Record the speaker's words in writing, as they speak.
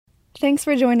Thanks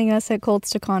for joining us at Cults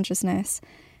to Consciousness.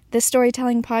 This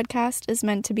storytelling podcast is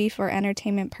meant to be for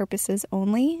entertainment purposes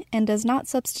only and does not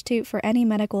substitute for any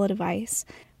medical advice.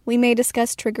 We may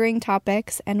discuss triggering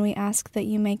topics, and we ask that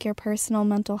you make your personal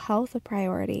mental health a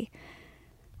priority.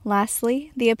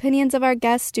 Lastly, the opinions of our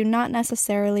guests do not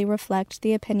necessarily reflect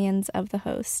the opinions of the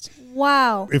host.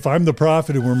 Wow. If I'm the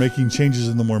prophet and we're making changes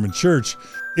in the Mormon church,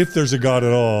 if there's a God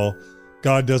at all,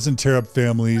 God doesn't tear up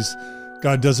families.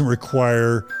 God doesn't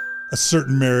require a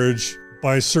certain marriage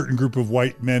by a certain group of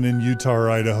white men in Utah or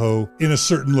Idaho in a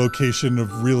certain location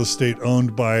of real estate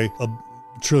owned by a $1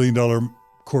 trillion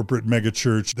corporate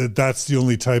megachurch, that's the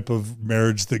only type of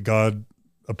marriage that God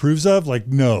approves of? Like,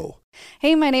 no.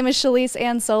 Hey, my name is Shalise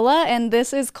Ansola, and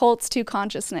this is Cults to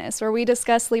Consciousness, where we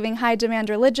discuss leaving high-demand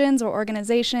religions or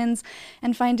organizations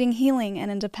and finding healing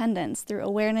and independence through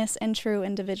awareness and true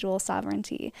individual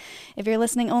sovereignty. If you're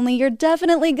listening only, you're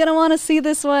definitely going to want to see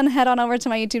this one. Head on over to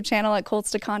my YouTube channel at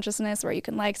Cults to Consciousness, where you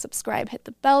can like, subscribe, hit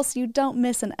the bell so you don't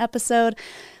miss an episode.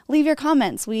 Leave your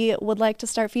comments. We would like to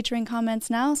start featuring comments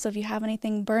now, so if you have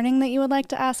anything burning that you would like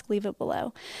to ask, leave it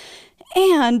below.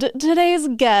 And today's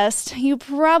guest, you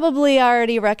probably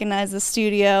already recognize the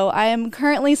studio. I am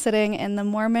currently sitting in the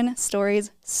Mormon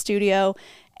Stories studio,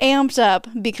 amped up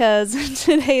because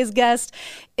today's guest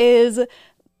is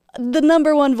the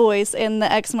number one voice in the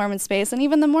ex-Mormon space and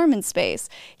even the Mormon space.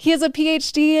 He has a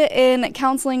PhD in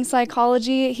counseling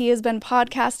psychology. He has been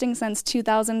podcasting since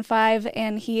 2005,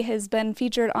 and he has been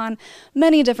featured on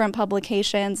many different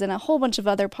publications and a whole bunch of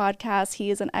other podcasts.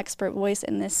 He is an expert voice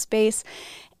in this space.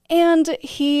 And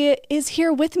he is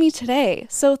here with me today.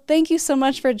 So thank you so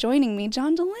much for joining me,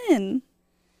 John Dehlin.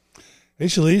 Hey,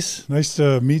 Shalise. Nice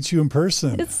to meet you in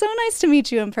person. It's so nice to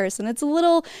meet you in person. It's a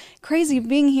little crazy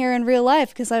being here in real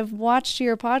life because I've watched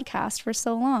your podcast for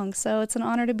so long. So it's an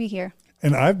honor to be here.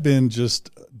 And I've been just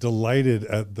delighted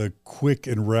at the quick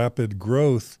and rapid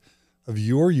growth of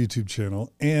your YouTube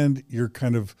channel and your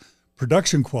kind of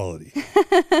production quality.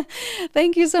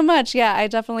 Thank you so much. Yeah, I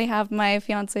definitely have my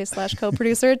fiance /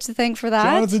 co-producer to thank for that.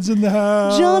 Jonathan's in the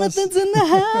house. Jonathan's in the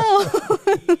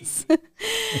house.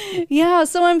 Yeah,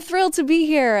 so I'm thrilled to be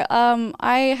here.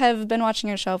 I have been watching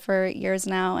your show for years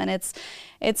now, and it's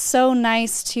so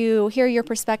nice to hear your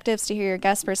perspectives, to hear your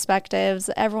guest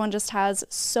perspectives. Everyone just has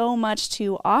so much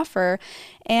to offer.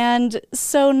 And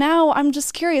so now I'm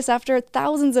just curious, after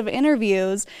thousands of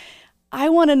interviews, I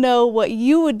want to know what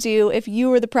you would do if you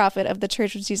were the prophet of the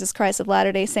Church of Jesus Christ of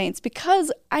Latter-day Saints,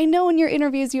 because I know in your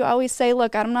interviews you always say,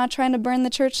 look, I'm not trying to burn the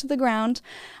church to the ground.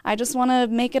 I just want to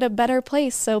make it a better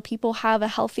place so people have a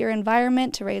healthier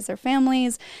environment to raise their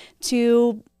families,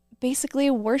 to basically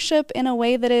worship in a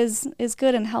way that is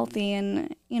good and healthy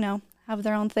and, have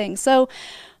their own thing. So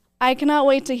I cannot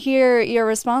wait to hear your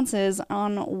responses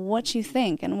on what you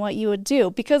think and what you would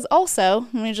do, because also,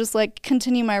 let me just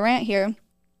continue my rant here.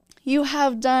 You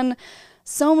have done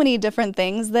so many different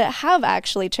things that have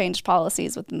actually changed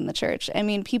policies within the church. I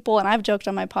mean, people, and I've joked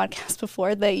on my podcast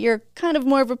before, that you're kind of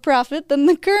more of a prophet than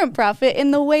the current prophet in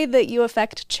the way that you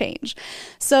affect change.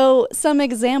 So some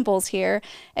examples here: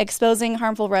 exposing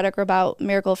harmful rhetoric about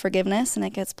miracle forgiveness, and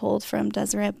it gets pulled from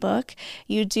Deseret Book.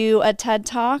 You do a TED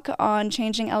Talk on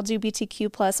changing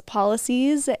LGBTQ plus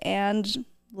policies, and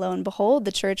lo and behold,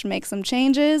 the church makes some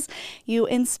changes. You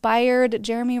inspired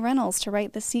Jeremy Reynolds to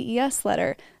write the CES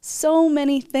letter. So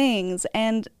many things,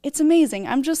 and it's amazing.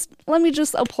 Let me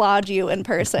just applaud you in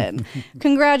person.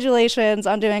 Congratulations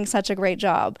on doing such a great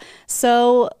job.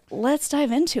 So let's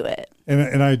dive into it.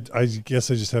 And I guess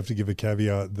I just have to give a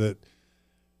caveat that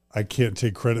I can't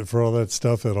take credit for all that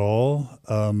stuff at all.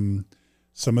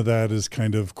 Some of that is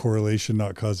kind of correlation,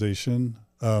 not causation.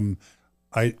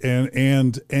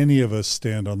 And any of us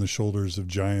stand on the shoulders of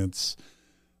giants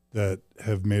that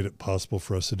have made it possible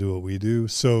for us to do what we do.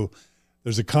 So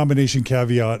there's a combination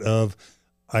caveat of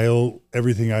I owe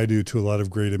everything I do to a lot of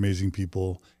great, amazing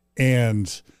people,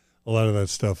 and a lot of that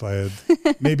stuff I had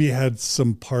maybe had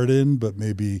some part in, but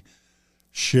maybe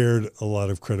shared a lot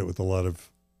of credit with a lot of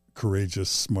courageous,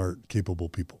 smart, capable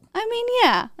people. I mean,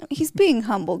 yeah, he's being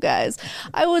humble, guys.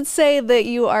 I would say that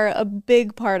you are a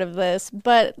big part of this,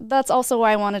 but that's also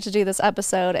why I wanted to do this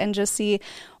episode and just see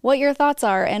what your thoughts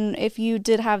are. And if you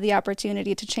did have the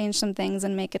opportunity to change some things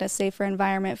and make it a safer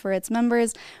environment for its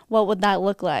members, what would that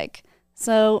look like?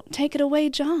 So take it away,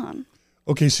 John.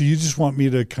 Okay, so you just want me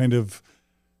to kind of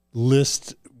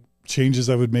list changes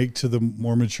I would make to the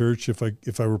Mormon church if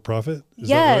I were prophet? Is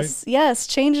that right? Yes,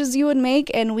 changes you would make,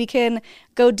 and we can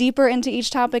go deeper into each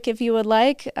topic if you would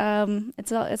like.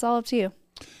 It's all up to you.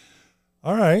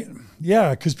 All right. Yeah,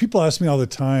 because people ask me all the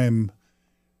time,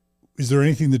 is there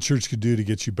anything the church could do to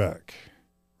get you back?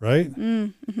 right?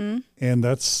 Mm-hmm. And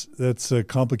that's a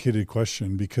complicated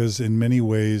question because in many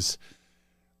ways,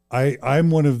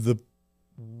 I'm one of the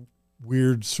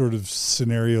weird sort of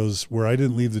scenarios where I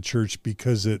didn't leave the church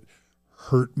because it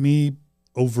hurt me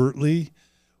overtly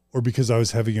or because I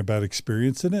was having a bad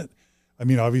experience in it. I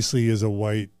mean, obviously as a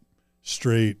white,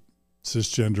 straight,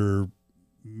 cisgender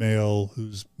male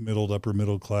who's upper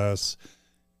middle class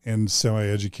and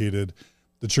semi-educated,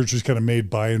 the church was kind of made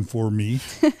by and for me,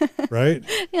 right?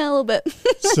 Yeah, a little bit.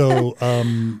 So,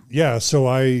 so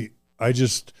I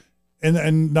just,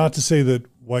 and not to say that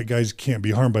white guys can't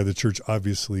be harmed by the church,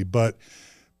 obviously, but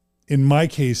in my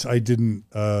case, I didn't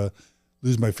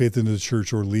lose my faith in the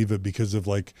church or leave it because of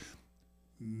like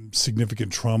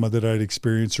significant trauma that I'd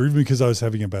experienced or even because I was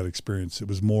having a bad experience. It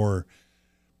was more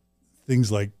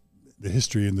things like the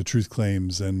history and the truth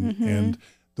claims and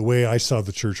the way I saw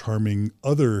the church harming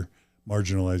other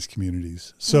marginalized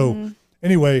communities. So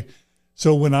anyway,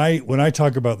 so when I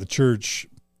talk about the church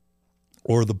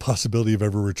or the possibility of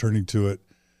ever returning to it,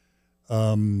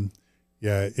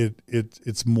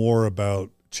 it's more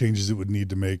about changes it would need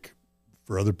to make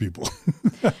for other people.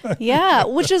 Yeah,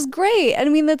 which is great. I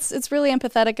mean, it's really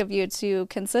empathetic of you to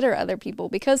consider other people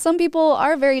because some people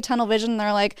are very tunnel vision.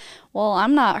 They're like, well,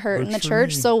 I'm not hurt in the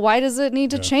church, so why does it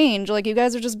need to change? Like you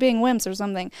guys are just being wimps or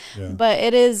something. Yeah. But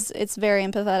it's very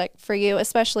empathetic for you,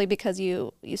 especially because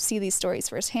you see these stories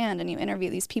firsthand and you interview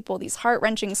these people, these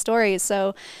heart-wrenching stories.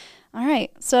 So, all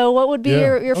right. So what would be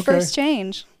your first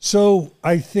change? So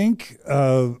I think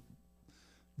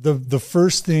the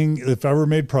first thing, if I were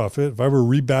made prophet, if I were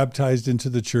rebaptized into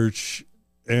the church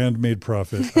and made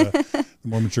prophet, the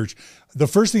Mormon church, the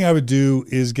first thing I would do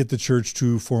is get the church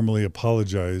to formally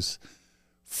apologize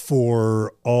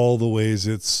for all the ways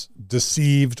it's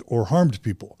deceived or harmed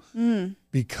people.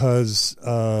 Because,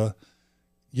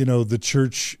 the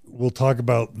church will talk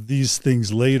about these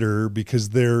things later because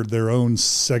they're their own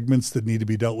segments that need to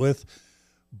be dealt with.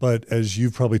 But as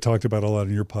you've probably talked about a lot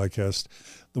in your podcast,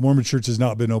 the Mormon church has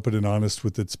not been open and honest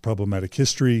with its problematic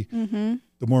history. The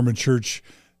Mormon church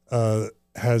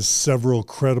has several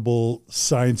credible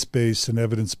science-based and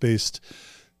evidence-based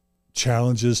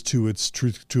challenges to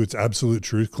its absolute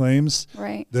truth claims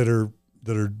that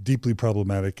are deeply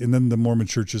problematic. And then the Mormon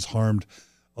church has harmed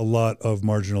a lot of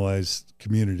marginalized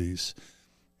communities.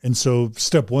 And so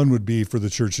step one would be for the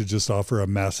church to just offer a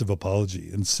massive apology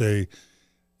and say,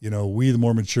 we, the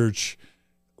Mormon church,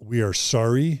 we are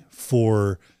sorry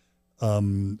for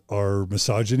our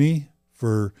misogyny,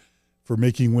 for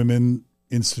making women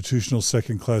institutional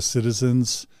second-class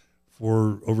citizens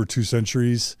for over 2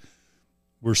 centuries.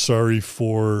 We're sorry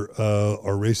for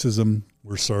our racism.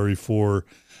 We're sorry for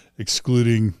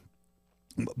excluding,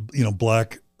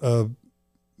 black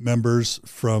members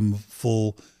from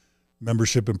full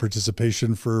membership and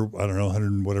participation for,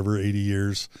 80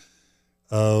 years.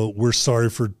 We're sorry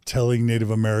for telling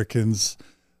Native Americans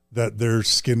that their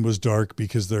skin was dark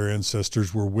because their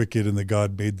ancestors were wicked and that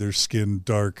God made their skin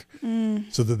dark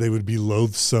so that they would be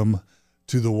loathsome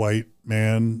to the white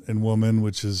man and woman,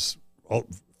 which is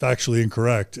factually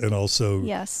incorrect and also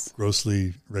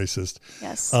grossly racist.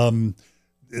 Yes. All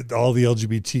the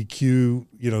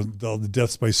LGBTQ, all the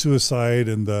deaths by suicide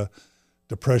and the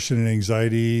depression and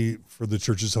anxiety for the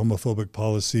church's homophobic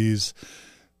policies,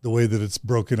 the way that it's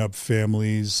broken up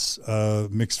families,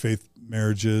 mixed faith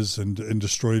marriages and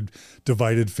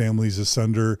divided families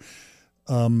asunder.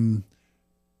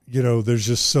 There's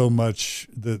just so much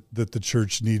that the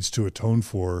church needs to atone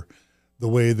for. The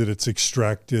way that it's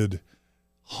extracted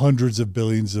hundreds of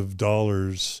billions of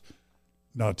dollars,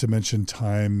 not to mention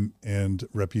time and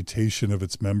reputation of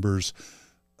its members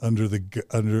under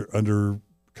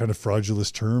kind of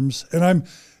fraudulent terms. And I'm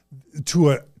to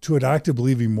an active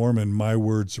believing Mormon, my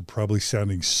words are probably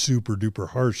sounding super duper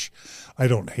harsh. I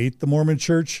don't hate the Mormon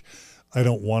church. I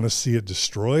don't want to see it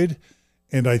destroyed.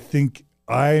 And I think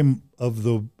I'm of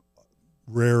the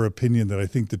rare opinion that I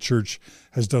think the church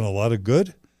has done a lot of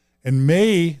good. And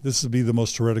this will be the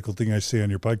most heretical thing I say on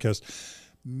your podcast,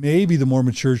 maybe the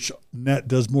Mormon church net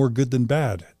does more good than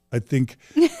bad. I think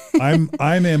I'm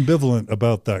ambivalent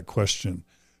about that question.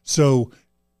 So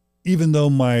even though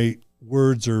my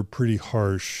words are pretty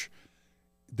harsh,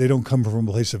 they don't come from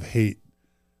a place of hate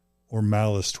or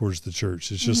malice towards the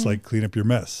church. It's just like clean up your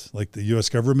mess. Like the U.S.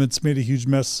 government's made a huge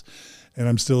mess, and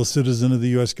I'm still a citizen of the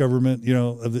U.S. government.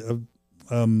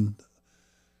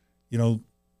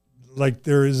 Like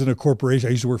there isn't a corporation.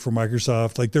 I used to work for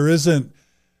Microsoft. Like there isn't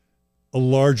a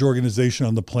large organization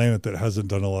on the planet that hasn't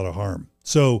done a lot of harm.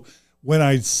 So when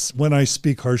I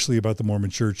speak harshly about the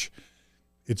Mormon Church,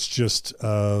 it's just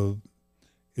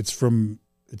it's from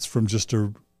just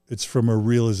a It's from a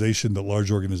realization that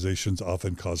large organizations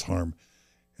often cause harm,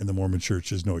 and the Mormon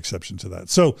Church is no exception to that.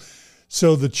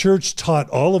 So the church taught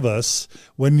all of us,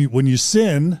 when you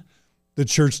sin, the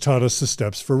church taught us the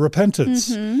steps for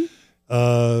repentance.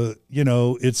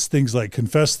 It's things like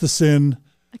confess the sin.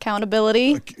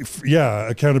 Accountability.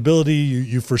 Accountability.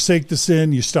 You forsake the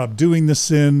sin. You stop doing the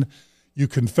sin. You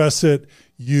confess it.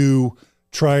 You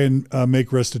try and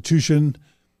make restitution.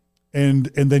 And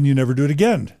then you never do it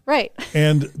again. Right.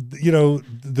 And,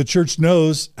 the church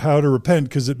knows how to repent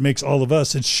because it makes all of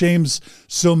us, it shames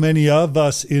so many of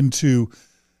us into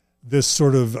this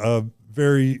sort of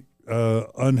very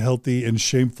unhealthy and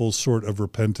shameful sort of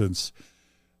repentance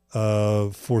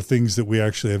for things that we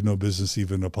actually have no business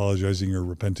even apologizing or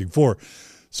repenting for.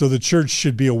 So the church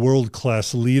should be a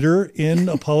world-class leader in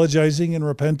apologizing and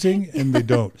repenting, and they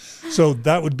don't. So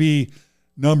that would be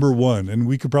number one. And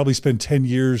we could probably spend 10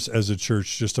 years as a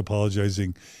church just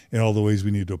apologizing in all the ways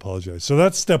we need to apologize. So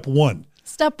that's step one.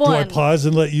 Step one. Do I pause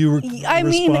and let you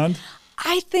respond?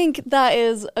 I think that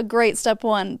is a great step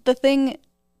one.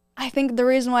 I think the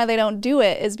reason why they don't do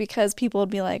it is because people would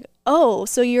be like, oh,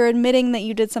 so you're admitting that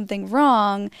you did something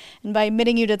wrong. And by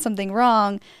admitting you did something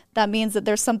wrong, that means that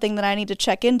there's something that I need to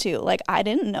check into. Like, I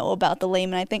didn't know about the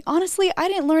Lamanites thing. Honestly, I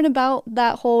didn't learn about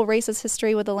that whole racist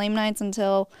history with the Lamanites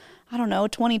until,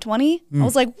 2020. I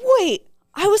was like, wait,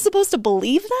 I was supposed to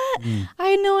believe that? I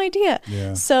had no idea.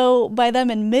 Yeah. So by them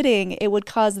admitting, it would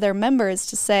cause their members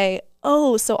to say,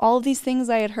 oh, so all of these things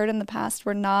I had heard in the past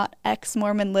were not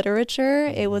ex-Mormon literature.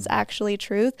 It was actually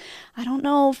truth. I don't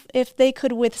know if they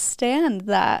could withstand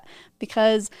that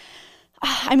because,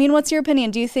 what's your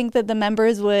opinion? Do you think that the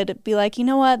members would be like, you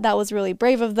know what, that was really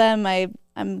brave of them.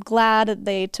 I'm glad that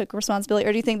they took responsibility.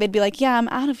 Or do you think they'd be like, yeah, I'm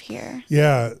out of here?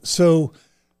 Yeah. So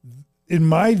in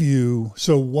my view,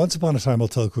 once upon a time, I'll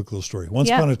tell a quick little story. Once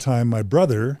upon a time, my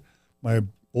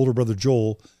older brother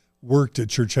Joel, worked at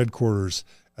church headquarters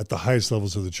at the highest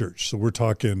levels of the church. So we're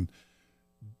talking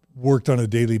worked on a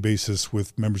daily basis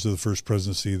with members of the First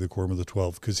Presidency, the Quorum of the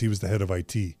 12, because he was the head of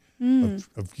IT. He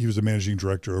was a managing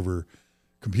director over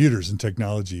computers and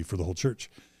technology for the whole church.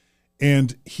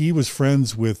 And he was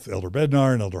friends with Elder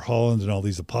Bednar and Elder Holland and all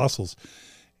these apostles.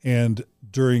 And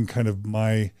during kind of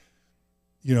my,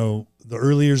 the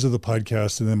early years of the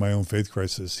podcast and then my own faith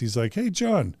crisis, he's like, hey,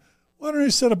 John, why don't I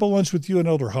set up a lunch with you and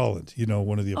Elder Holland,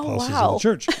 one of the apostles of the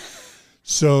church.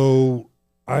 So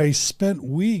I spent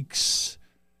weeks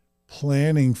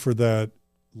planning for that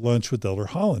lunch with Elder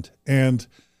Holland. And,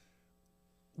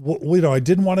 I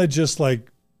didn't want to just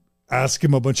ask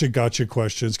him a bunch of gotcha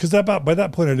questions because by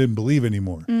that point I didn't believe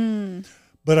anymore.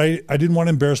 But I didn't want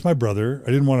to embarrass my brother.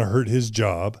 I didn't want to hurt his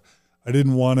job. I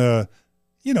didn't want to,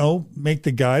 make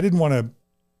the guy, I didn't want to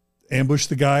ambush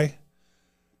the guy.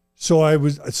 So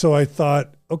I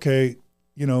thought, okay,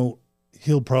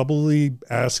 he'll probably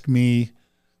ask me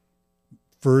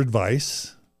for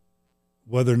advice.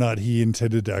 Whether or not he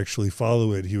intended to actually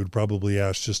follow it, he would probably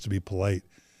ask just to be polite.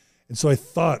 And so I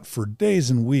thought for days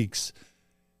and weeks,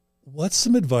 what's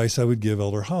some advice I would give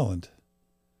Elder Holland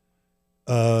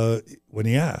when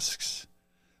he asks?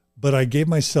 But I gave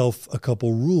myself a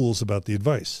couple rules about the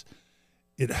advice.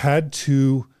 It had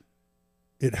to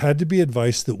be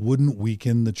advice that wouldn't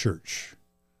weaken the church.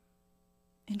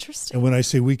 Interesting. And when I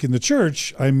say weaken the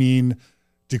church, I mean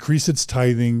decrease its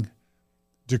tithing,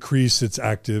 decrease its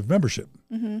active membership.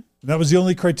 And that was the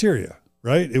only criteria,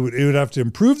 right? It would have to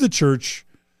improve the church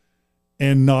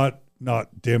and not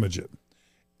damage it.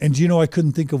 And I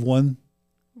couldn't think of one.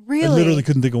 Really? I literally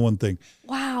couldn't think of one thing.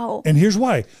 Wow. And here's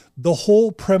why. The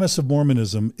whole premise of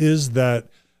Mormonism is that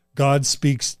God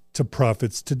speaks to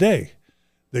prophets today,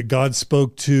 that God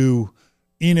spoke to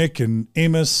Enoch and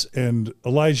Amos and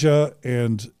Elijah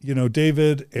and,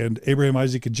 David and Abraham,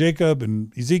 Isaac, and Jacob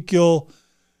and Ezekiel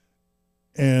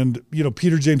and,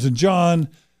 Peter, James, and John.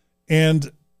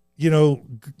 And,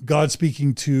 God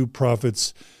speaking to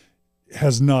prophets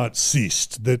has not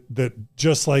ceased. That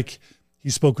just like he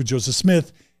spoke with Joseph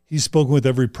Smith, he's spoken with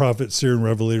every prophet, seer, and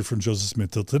revelator from Joseph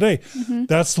Smith till today.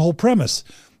 That's the whole premise.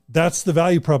 That's the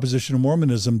value proposition of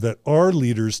Mormonism, that our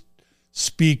leaders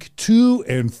speak to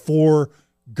and for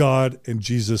God and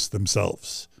Jesus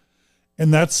themselves.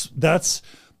 And that's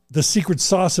the secret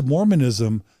sauce of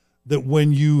Mormonism, that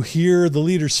when you hear the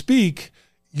leader speak,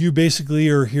 you basically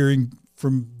are hearing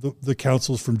from the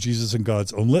counsels from Jesus and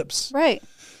God's own lips. Right.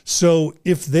 So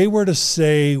if they were to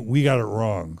say, we got it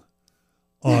wrong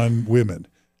on women,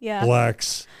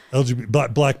 blacks,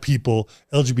 black people,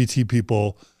 LGBT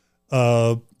people,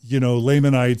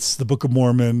 Lamanites, the Book of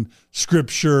Mormon,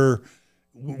 Scripture,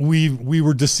 we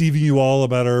were deceiving you all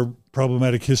about our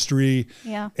problematic history.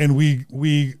 Yeah. And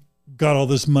we got all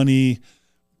this money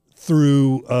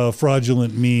through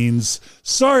fraudulent means.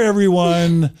 Sorry,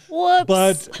 everyone.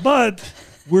 Whoops. But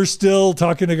we're still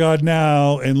talking to God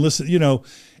now. And listen,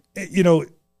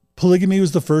 polygamy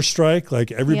was the first strike.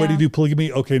 Like everybody do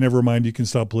polygamy. Okay, never mind. You can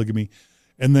stop polygamy.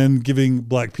 And then giving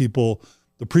black people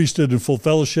the priesthood and full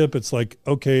fellowship. It's like,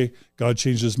 okay, God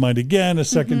changed his mind again a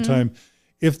second time.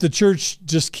 If the church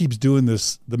just keeps doing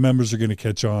this, the members are going to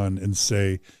catch on and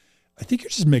say, I think you're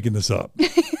just making this up.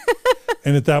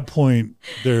 And at that point,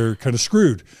 they're kind of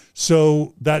screwed.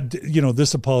 So that,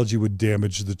 this apology would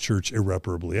damage the church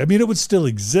irreparably. I mean, it would still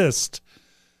exist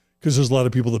because there's a lot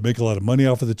of people that make a lot of money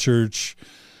off of the church.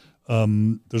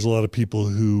 There's a lot of people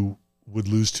who would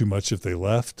lose too much if they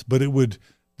left, but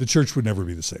the church would never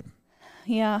be the same.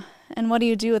 Yeah. And what do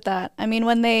you do with that? I mean,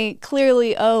 when they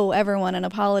clearly owe everyone an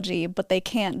apology, but they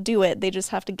can't do it, they just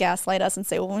have to gaslight us and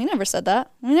say, well, we never said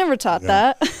that. We never taught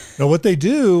that. Now, what they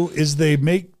do is they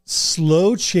make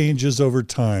slow changes over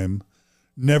time,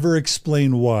 never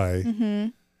explain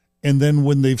why. And then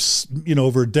when they've,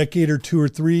 over a decade or two or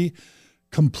three,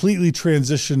 completely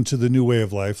transitioned to the new way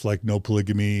of life, like no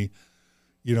polygamy,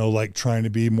 like trying to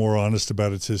be more honest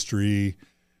about its history,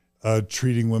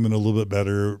 treating women a little bit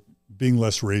better, being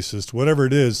less racist, whatever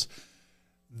it is,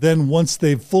 then once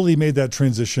they've fully made that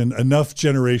transition, enough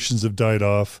generations have died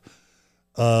off,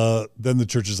 then the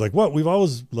church is like, what? We've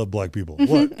always loved black people.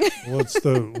 What?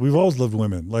 We've always loved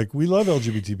women. Like, we love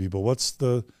LGBT people. What's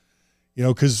the,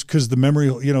 because the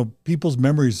memory, people's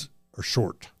memories are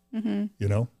short,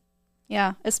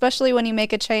 Yeah, especially when you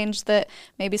make a change that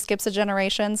maybe skips a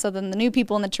generation. So then the new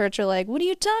people in the church are like, what are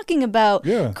you talking about?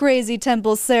 Yeah. Crazy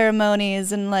temple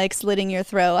ceremonies and like slitting your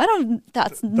throat.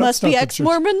 That must be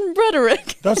ex-Mormon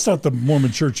rhetoric. That's not the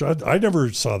Mormon church. I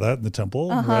never saw that in the temple,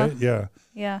 right? Yeah.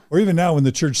 Yeah. Or even now when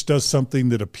the church does something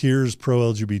that appears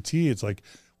pro-LGBT, it's like,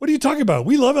 what are you talking about?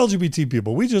 We love LGBT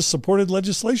people. We just supported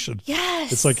legislation.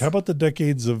 Yes. It's like, how about the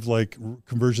decades of like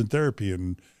conversion therapy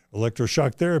and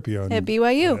electroshock therapy on at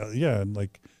BYU? And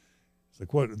it's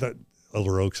like what that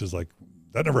Elder Oaks is like.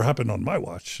 That never happened on my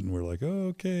watch, and we're like, oh,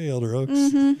 okay, Elder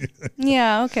Oaks.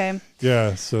 Yeah, okay.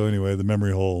 Yeah. So anyway, the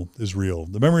memory hole is real.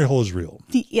 The memory hole is real.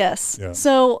 Yes. Yeah.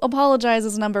 So apologize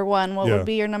is number one. What would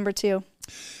be your number two?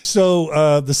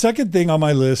 So the second thing on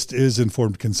my list is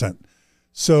informed consent.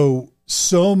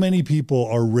 So many people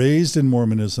are raised in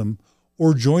Mormonism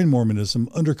or join Mormonism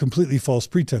under completely false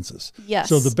pretenses. Yes.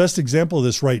 So the best example of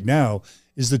this right now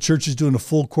is the church is doing a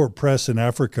full court press in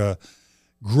Africa,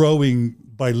 growing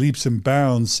by leaps and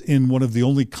bounds in one of the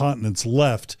only continents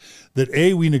left that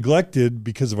we neglected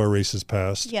because of our racist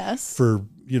past. Yes. For,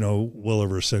 well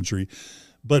over a century.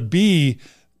 But B,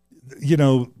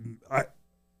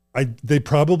 they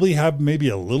probably have maybe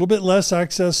a little bit less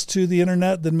access to the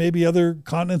internet than maybe other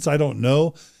continents. I don't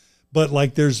know. But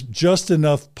like there's just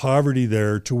enough poverty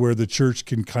there to where the church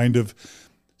can kind of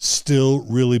still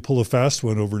really pull a fast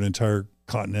one over an entire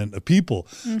continent of people.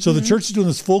 So the church is doing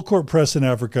this full court press in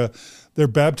Africa. They're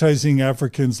baptizing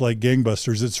Africans like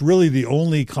gangbusters. It's really the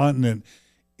only continent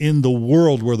in the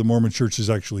world where the Mormon church is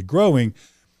actually growing.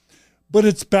 But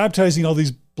it's baptizing all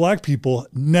these black people,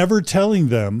 never telling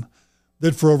them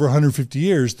that for over 150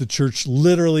 years, the church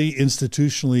literally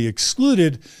institutionally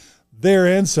excluded their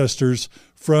ancestors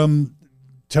from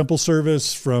temple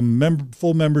service, from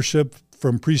full membership,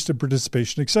 from priesthood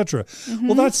participation, etc.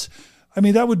 Well, that's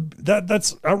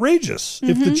outrageous.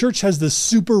 If the church has this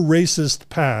super racist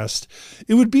past,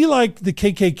 it would be like the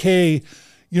KKK,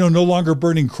 no longer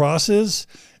burning crosses,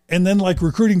 and then like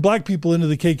recruiting black people into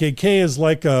the KKK as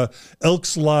like a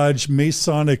Elks Lodge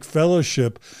Masonic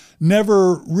fellowship,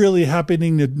 never really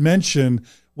happening to mention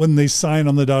when they sign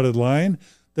on the dotted line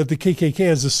that the KKK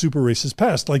has a super racist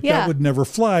past. Like that would never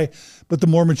fly. But the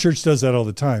Mormon church does that all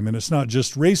the time. And it's not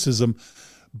just racism,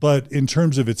 but in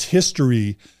terms of its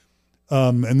history,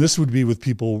 and this would be with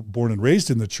people born and raised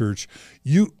in the church,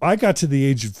 I got to the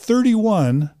age of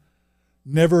 31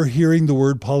 never hearing the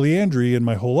word polyandry in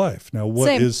my whole life. Now,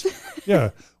 what's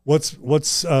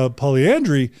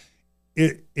polyandry?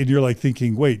 And you're like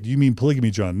thinking, wait, do you mean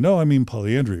polygamy, John? No, I mean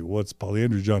polyandry. What's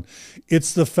polyandry, John?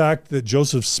 It's the fact that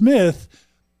Joseph Smith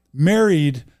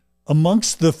married,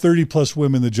 amongst the 30 plus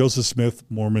women that Joseph Smith,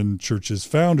 Mormon Church's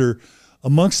founder,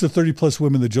 amongst the 30 plus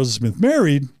women that Joseph Smith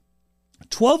married,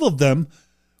 12 of them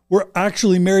were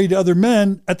actually married to other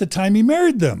men at the time he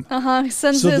married them. He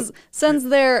sends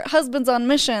their husbands on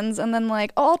missions and then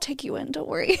like, oh, I'll take you in, don't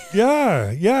worry.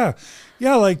 Yeah.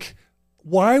 Like,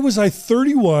 why was I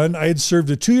 31? I had served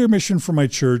a 2-year mission for my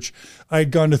church. I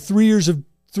had gone to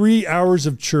 3 hours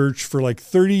of church for like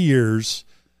 30 years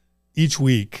each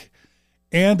week.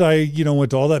 And I,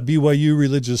 went to all that BYU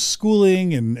religious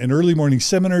schooling and early morning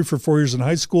seminary for 4 years in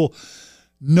high school.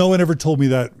 No one ever told me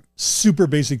that super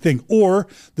basic thing. Or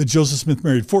that Joseph Smith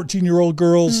married 14-year-old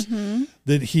girls,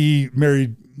 that he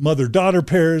married mother-daughter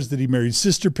pairs, that he married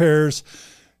sister pairs.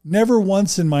 Never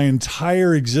once in my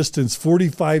entire existence,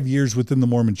 45 years within the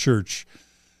Mormon church,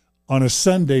 on a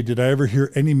Sunday did I ever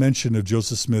hear any mention of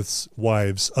Joseph Smith's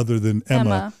wives other than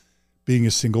Emma being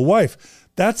a single wife.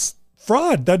 That's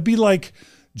fraud. That'd be like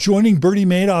joining Bernie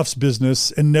Madoff's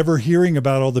business and never hearing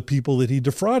about all the people that he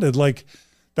defrauded. Like,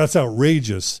 that's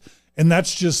outrageous. And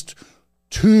that's just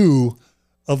two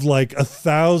of like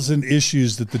 1,000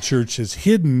 issues that the church has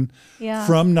hidden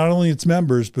from not only its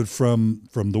members, but from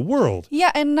the world.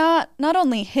 Yeah, and not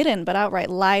only hidden, but outright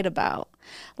lied about.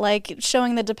 Like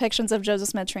showing the depictions of Joseph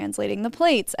Smith translating the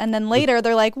plates. And then later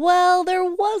they're like, well, there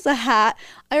was a hat.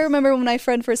 I remember when my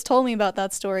friend first told me about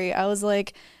that story, I was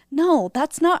like, no,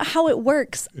 that's not how it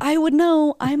works. I would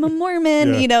know. I'm a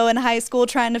Mormon, in high school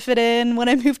trying to fit in when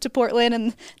I moved to Portland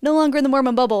and no longer in the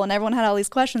Mormon bubble. And everyone had all these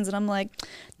questions. And I'm like,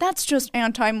 that's just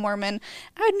anti-Mormon.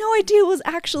 I had no idea it was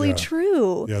actually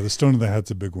true. Yeah, the stone in the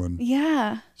hat's a big one.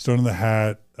 Yeah. Stone in the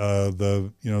hat,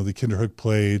 the Kinderhook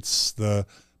plates, the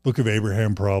Book of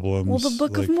Abraham problems. Well, the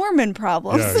Book of Mormon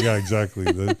problems. Yeah, exactly.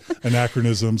 The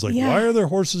anachronisms, like why are there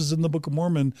horses in the Book of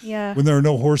Mormon when there are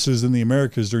no horses in the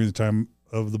Americas during the time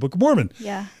of the Book of Mormon?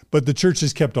 Yeah. But the church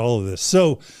has kept all of this.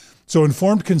 So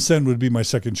informed consent would be my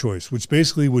second choice, which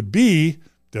basically would be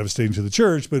devastating to the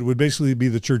church, but it would basically be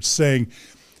the church saying,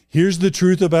 here's the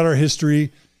truth about our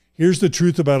history. Here's the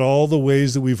truth about all the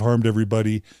ways that we've harmed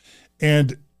everybody.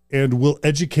 And we'll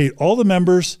educate all the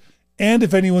members. And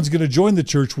if anyone's going to join the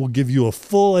church, we'll give you a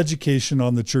full education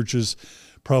on the church's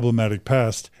problematic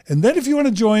past. And then if you want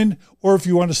to join or if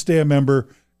you want to stay a member,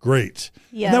 great.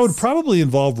 Yes. And that would probably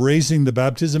involve raising the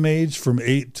baptism age from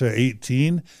 8 to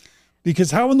 18.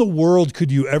 Because how in the world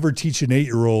could you ever teach an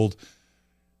 8-year-old?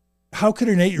 How could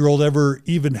an 8-year-old ever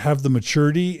even have the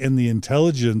maturity and the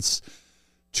intelligence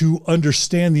to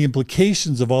understand the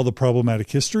implications of all the problematic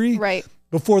history? Right.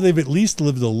 Before they've at least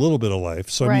lived a little bit of life.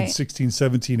 So, I mean, 16,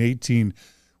 17, 18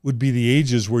 would be the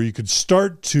ages where you could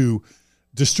start to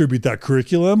distribute that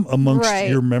curriculum amongst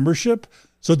your membership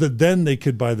so that then they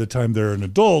could, by the time they're an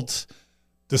adult,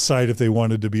 decide if they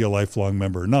wanted to be a lifelong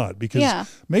member or not.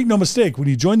 Because make no mistake, when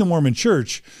you join the Mormon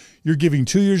church, you're giving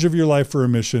 2 years of your life for a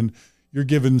mission. You're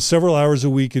given several hours a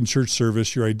week in church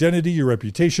service, your identity, your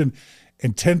reputation,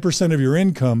 and 10% of your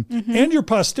income and your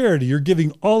posterity. You're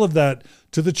giving all of that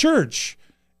to the church.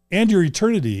 And your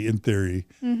eternity, in theory.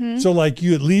 So, like,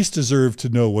 you at least deserve to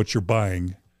know what you're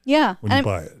buying when you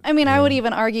buy it. I mean, I would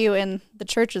even argue in the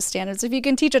church's standards, if you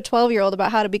can teach a 12-year-old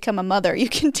about how to become a mother, you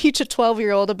can teach a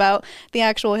 12-year-old about the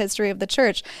actual history of the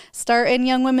church. Start in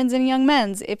young women's and young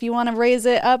men's. If you want to raise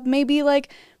it up, maybe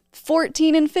like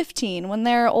 14 and 15 when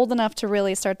they're old enough to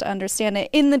really start to understand it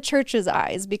in the church's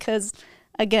eyes. Because,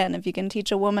 again, if you can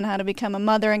teach a woman how to become a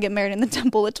mother and get married in the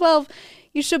temple at 12,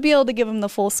 you should be able to give them the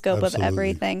full scope of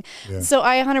everything. Yeah. So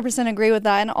I 100% agree with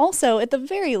that. And also, at the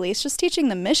very least, just teaching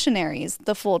the missionaries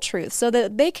the full truth so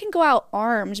that they can go out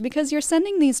armed, because you're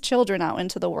sending these children out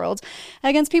into the world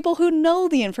against people who know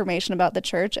the information about the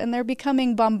church, and they're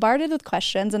becoming bombarded with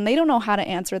questions and they don't know how to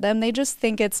answer them. They just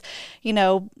think it's,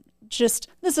 just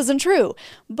this isn't true.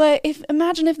 But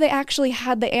imagine if they actually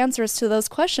had the answers to those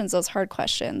questions, those hard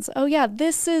questions. Oh yeah,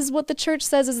 this is what the church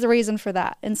says is the reason for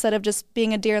that, instead of just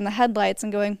being a deer in the headlights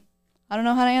and going, I don't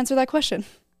know how to answer that question.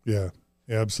 Yeah,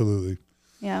 absolutely.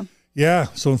 Yeah.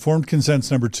 So informed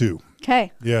consent's number 2.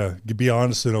 Okay. Yeah, be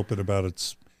honest and open about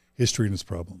its history and its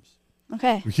problems.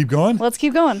 Okay. We keep going? Let's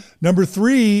keep going. Number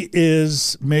 3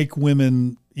 is make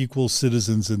women equal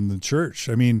citizens in the church.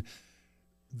 I mean,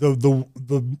 the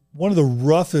one of the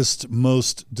roughest,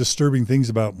 most disturbing things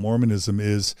about Mormonism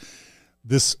is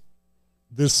this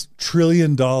 $1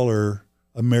 trillion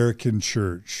American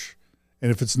church.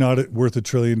 And if it's not worth $1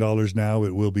 trillion now,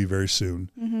 it will be very soon.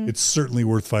 It's certainly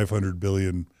worth $500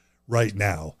 billion right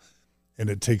now. And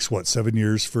it takes 7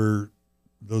 years for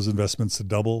those investments to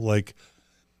double? Like,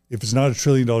 if it's not $1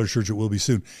 trillion church, it will be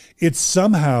soon. It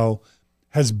somehow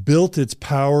has built its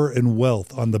power and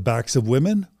wealth on the backs of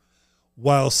women,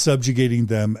 while subjugating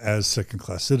them as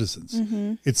second-class citizens.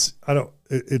 It's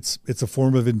a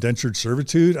form of indentured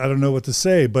servitude. I don't know what to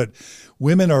say, but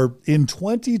women are, in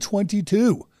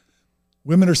 2022,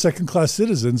 women are second-class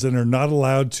citizens and are not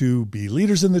allowed to be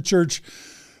leaders in the church.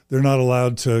 They're not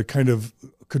allowed to kind of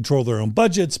control their own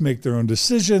budgets, make their own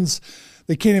decisions.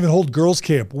 They can't even hold girls'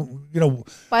 camp.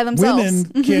 By themselves.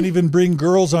 Women can't even bring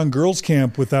girls on girls'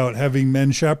 camp without having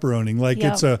men chaperoning.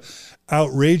 It's a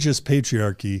outrageous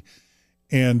patriarchy.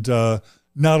 And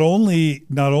not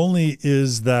only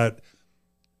is that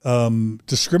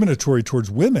discriminatory towards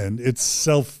women, it's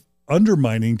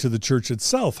self-undermining to the church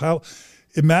itself.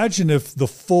 Imagine if the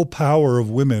full power of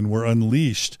women were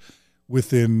unleashed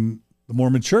within the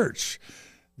Mormon church.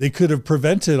 They could have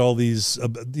prevented all these,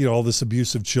 all this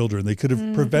abuse of children. They could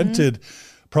have prevented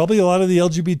probably a lot of the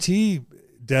LGBT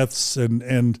deaths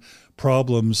and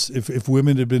problems if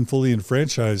women had been fully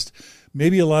enfranchised.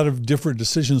 Maybe a lot of different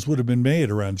decisions would have been made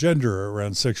around gender,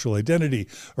 around sexual identity,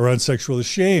 around sexual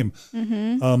shame,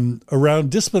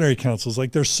 around disciplinary councils.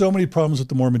 Like, there's so many problems with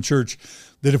the Mormon church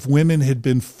that if women had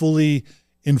been fully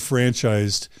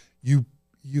enfranchised,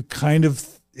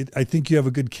 I think you have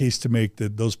a good case to make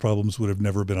that those problems would have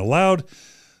never been allowed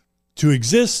to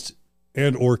exist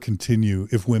and or continue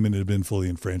if women had been fully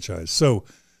enfranchised. So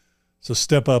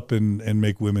step up and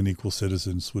make women equal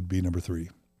citizens would be number 3.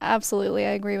 Absolutely.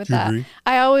 I agree with Do you that. agree?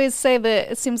 I always say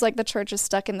that it seems like the church is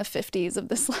stuck in the 50s of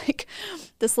this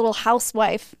this little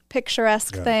housewife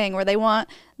picturesque thing where they want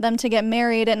them to get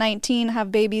married at 19,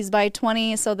 have babies by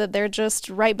 20 so that they're just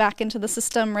right back into the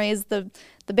system, raise the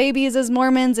babies as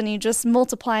Mormons, and you just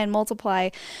multiply and multiply.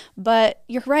 But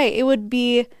you're right. It would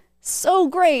be so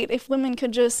great if women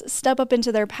could just step up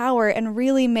into their power and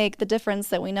really make the difference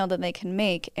that we know that they can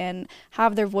make and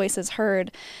have their voices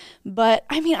heard. But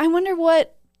I mean, I wonder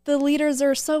what the leaders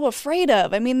are so afraid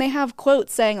of. I mean, they have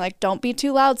quotes saying, like, don't be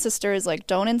too loud, sisters, like,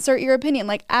 don't insert your opinion,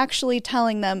 like actually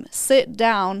telling them, sit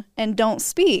down and don't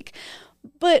speak.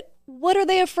 But what are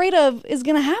they afraid of is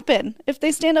going to happen if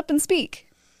they stand up and speak?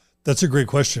 That's a great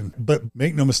question. But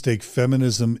make no mistake,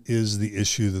 feminism is the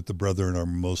issue that the brethren are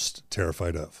most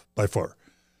terrified of, by far.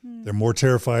 They're more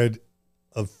terrified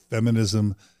of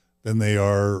feminism than they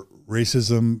are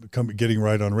racism, getting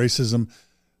right on racism,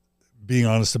 being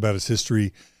honest about its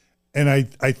history. And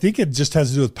I think it just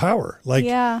has to do with power. Like,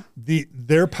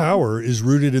 their power is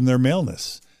rooted in their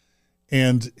maleness.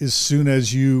 And as soon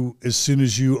as you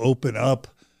open up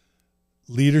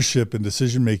leadership and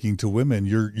decision making to women,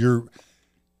 you're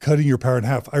cutting your power in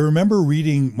half. I remember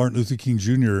reading Martin Luther King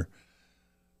Jr.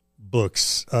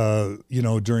 books,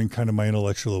 during kind of my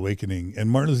intellectual awakening. And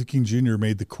Martin Luther King Jr.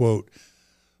 made the quote,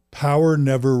 "Power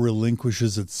never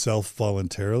relinquishes itself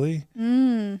voluntarily.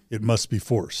 It must be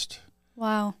forced."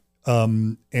 Wow.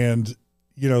 And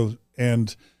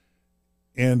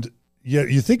yet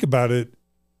you think about it,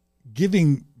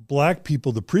 giving black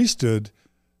people the priesthood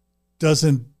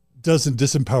doesn't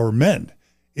disempower men.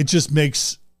 It just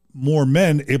makes more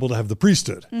men able to have the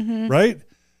priesthood, right?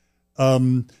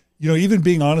 Even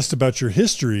being honest about your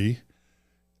history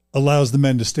allows the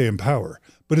men to stay in power.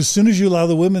 But as soon as you allow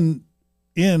the women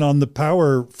in on the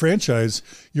power franchise,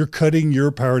 you're cutting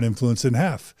your power and influence in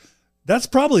half. That's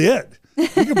probably it. You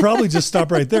can probably just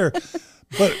stop right there.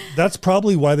 But that's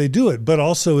probably why they do it. But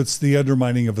also it's the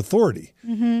undermining of authority.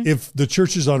 If the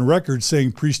church is on record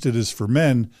saying priesthood is for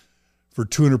men for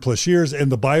 200 plus years,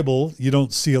 and the Bible, you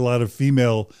don't see a lot of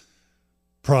female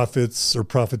prophets or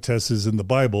prophetesses in the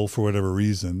Bible for whatever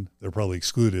reason. They're probably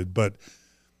excluded. But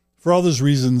for all those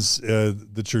reasons,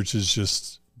 the church is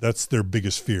just, that's their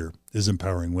biggest fear, is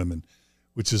empowering women,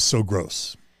 which is so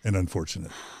gross and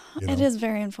unfortunate. It is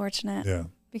very unfortunate. Yeah.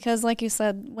 Because like you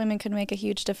said, women could make a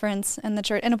huge difference in the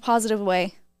church in a positive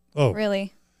way. Oh,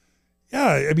 really?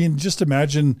 Yeah. I mean, just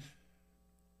imagine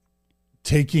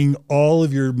taking all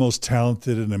of your most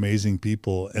talented and amazing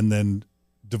people and then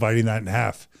dividing that in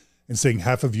half and saying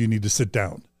half of you need to sit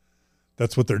down.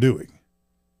 That's what they're doing.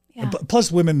 Yeah.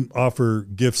 Plus, women offer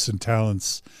gifts and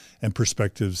talents and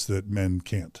perspectives that men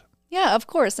can't. Yeah, of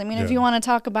course. I mean, if you want to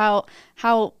talk about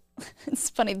how, it's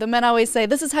funny, the men always say,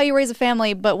 this is how you raise a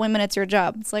family, but women, it's your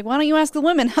job. It's like, why don't you ask the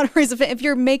women how to raise a family? If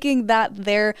you're making that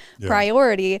their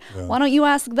priority, why don't you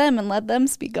ask them and let them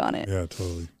speak on it? Yeah,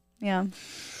 totally. Yeah.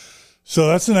 So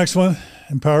that's the next one.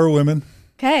 Empower women.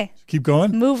 Okay. Keep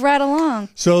going. Move right along.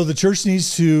 So the church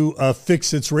needs to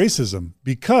fix its racism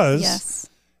because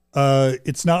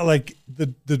it's not like the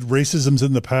racism's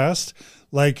in the past.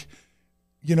 Like,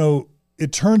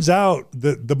 it turns out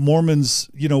that the Mormons,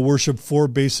 worship 4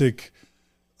 basic,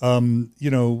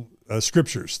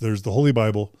 scriptures. There's the Holy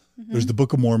Bible, there's the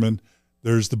Book of Mormon,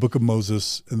 there's the Book of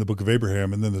Moses, and the Book of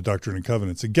Abraham, and then the Doctrine and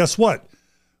Covenants. And guess what?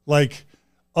 Like,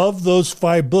 of those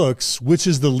 5 books, which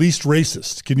is the least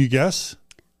racist? Can you guess?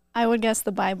 I would guess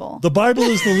the Bible. The Bible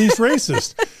is the least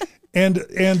racist. And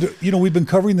we've been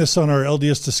covering this on our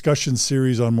LDS discussion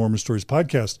series on Mormon Stories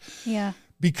podcast. Yeah.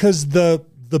 Because the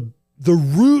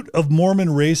root of Mormon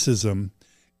racism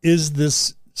is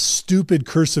this stupid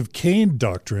curse of Cain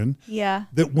doctrine. Yeah.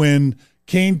 That when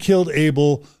Cain killed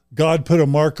Abel, God put a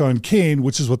mark on Cain,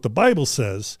 which is what the Bible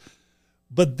says.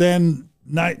 But then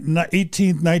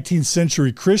 18th, 19th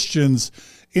century Christians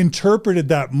interpreted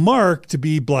that mark to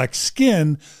be black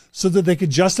skin so that they could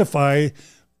justify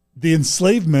the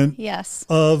enslavement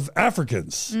of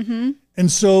Africans.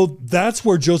 And so that's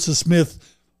where Joseph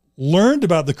Smith learned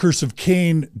about the curse of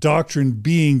Cain doctrine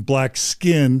being black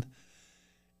skin,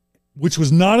 which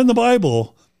was not in the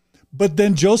Bible. But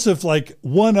then Joseph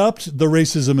one-upped the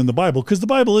racism in the Bible, because the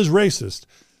Bible is racist.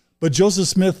 But Joseph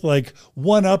Smith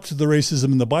one-upped the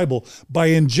racism in the Bible by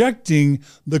injecting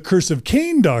the curse of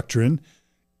Cain doctrine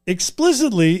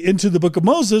explicitly into the book of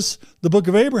Moses, the book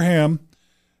of Abraham,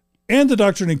 and the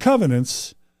Doctrine and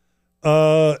Covenants.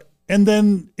 And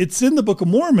then it's in the Book of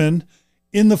Mormon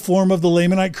in the form of the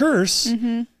Lamanite curse,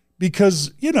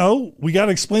 because, we got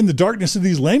to explain the darkness of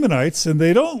these Lamanites, and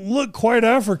they don't look quite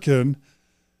African,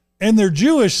 and they're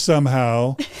Jewish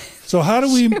somehow. So how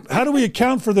do we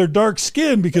account for their dark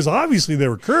skin? Because obviously they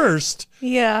were cursed.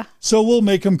 Yeah. So we'll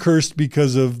make them cursed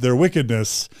because of their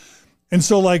wickedness. And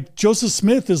so Joseph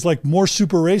Smith is more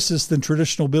super racist than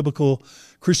traditional biblical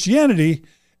Christianity.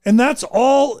 And that's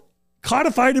all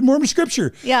codified in Mormon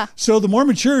scripture. Yeah. So the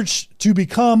Mormon church, to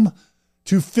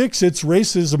fix its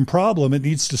racism problem, it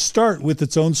needs to start with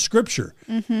its own scripture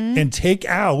and take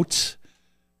out,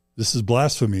 this is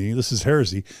blasphemy, this is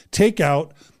heresy, take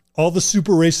out all the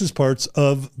super racist parts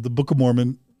of the Book of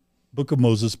Mormon, Book of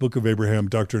Moses, Book of Abraham,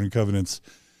 Doctrine and Covenants.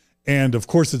 And of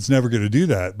course it's never going to do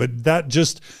that, but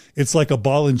it's like a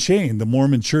ball and chain. The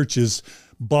Mormon church is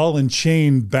ball and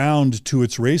chain bound to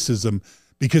its racism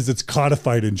because it's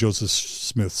codified in Joseph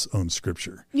Smith's own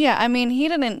scripture. Yeah, I mean, he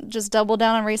didn't just double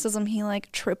down on racism, he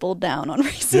tripled down on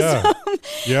racism.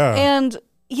 Yeah. And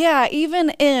yeah,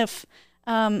 even if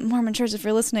Mormon church, if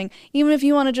you're listening, even if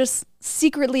you want to just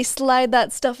secretly slide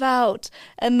that stuff out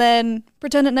and then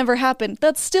pretend it never happened,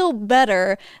 that's still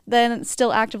better than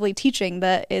still actively teaching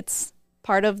that it's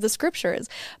part of the scriptures.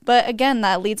 But again,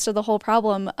 that leads to the whole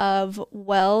problem of,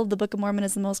 the Book of Mormon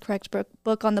is the most correct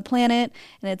book on the planet,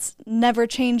 and it's never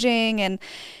changing. And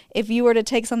if you were to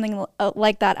take something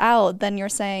like that out, then you're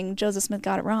saying Joseph Smith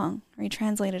got it wrong, or he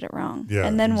translated it wrong. Yeah,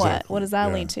 and then exactly. what does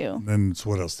that lead to? And then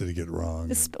what else did he get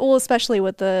wrong? Well, especially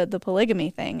with the polygamy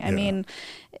thing. I mean,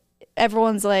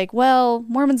 everyone's like, well,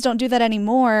 Mormons don't do that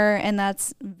anymore, and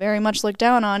that's very much looked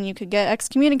down on. You could get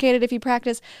excommunicated if you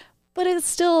practice. But it's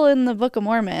still in the Book of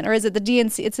Mormon, or is it the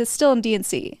D&C? It's still in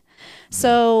D&C.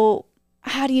 So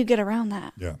how do you get around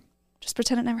that? Yeah. Just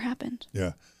pretend it never happened.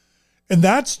 Yeah. And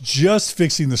that's just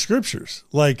fixing the scriptures.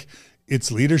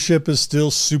 Its leadership is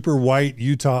still super white,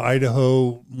 Utah,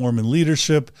 Idaho, Mormon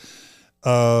leadership.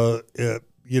 And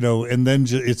then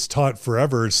it's taught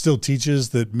forever. It still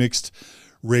teaches that mixed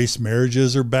race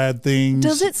marriages are bad things.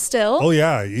 Does it still? Oh,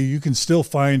 yeah. You can still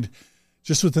find,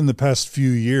 just within the past few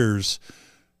years,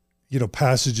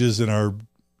 passages in our,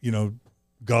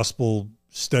 gospel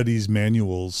studies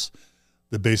manuals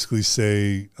that basically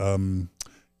say,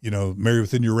 marry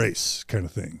within your race kind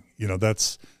of thing.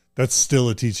 That's still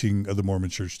a teaching of the Mormon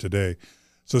church today.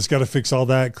 So it's got to fix all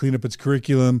that, clean up its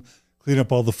curriculum, clean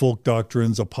up all the folk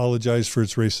doctrines, apologize for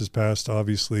its racist past,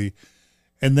 obviously,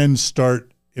 and then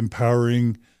start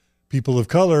empowering people of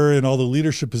color in all the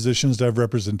leadership positions to have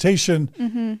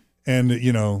representation. And,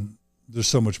 there's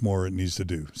so much more it needs to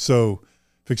do. So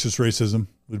fix this racism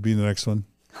would be the next one.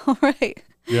 All right.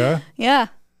 Yeah? Yeah.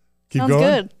 Keep Sounds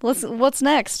going? good. What's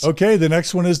next? Okay, the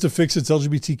next one is to fix its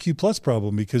LGBTQ plus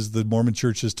problem, because the Mormon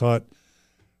church has taught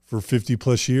for 50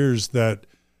 plus years that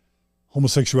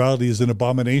homosexuality is an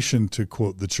abomination, to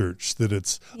quote the church, that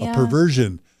it's a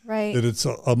perversion, right? That it's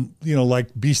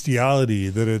like bestiality,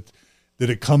 that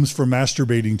it comes from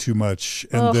masturbating too much,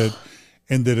 and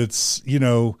that it's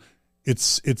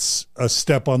it's a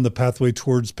step on the pathway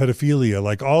towards pedophilia.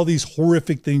 Like all these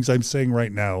horrific things I'm saying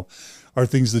right now are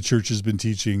things the church has been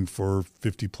teaching for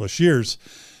 50 plus years.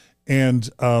 And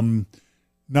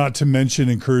not to mention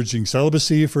encouraging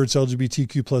celibacy for its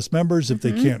LGBTQ plus members if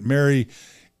they can't marry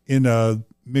in a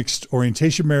mixed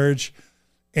orientation marriage,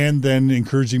 and then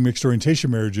encouraging mixed orientation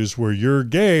marriages where you're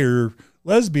gay or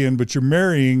lesbian, but you're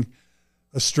marrying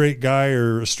a straight guy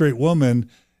or a straight woman,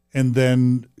 and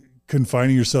then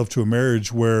confining yourself to a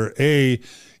marriage where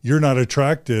you're not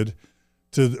attracted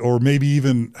to, or maybe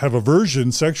even have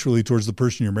aversion sexually towards the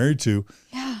person you're married to.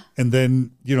 Yeah. And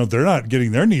then, they're not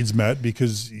getting their needs met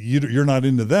because you're not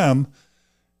into them.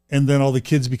 And then all the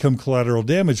kids become collateral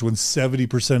damage when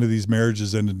 70% of these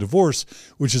marriages end in divorce,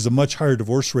 which is a much higher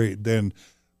divorce rate than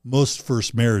most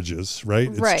first marriages, right?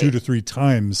 It's 2 to 3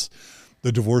 times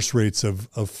the divorce rates of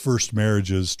first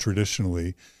marriages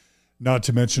traditionally. Not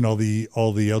to mention all the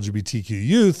LGBTQ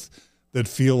youth that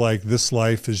feel like this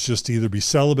life is just to either be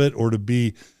celibate or to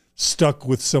be stuck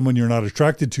with someone you're not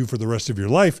attracted to for the rest of your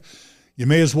life. You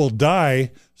may as well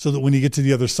die so that when you get to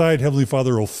the other side, Heavenly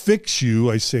Father will fix you.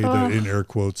 I say that in air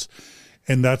quotes.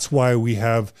 And that's why we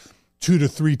have 2 to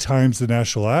 3 times the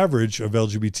national average of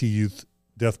LGBT youth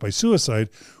death by suicide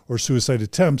or suicide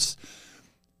attempts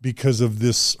because of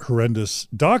this horrendous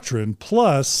doctrine,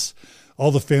 plus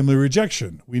all the family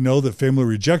rejection. We know that family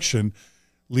rejection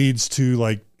leads to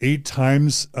like 8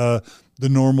 times the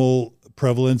normal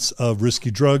prevalence of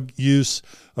risky drug use,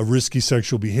 of risky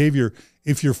sexual behavior,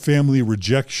 if your family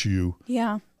rejects you.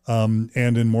 Yeah. And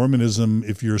in Mormonism,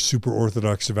 if you're a super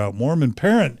Orthodox devout Mormon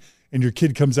parent and your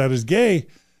kid comes out as gay,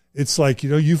 it's like,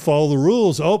 you follow the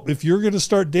rules. Oh, if you're going to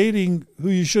start dating who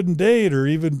you shouldn't date, or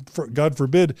even, God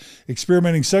forbid,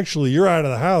 experimenting sexually, you're out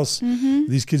of the house. Mm-hmm.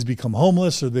 These kids become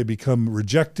homeless or they become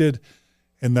rejected.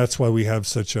 And that's why we have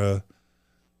such a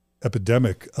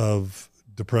epidemic of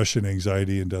depression,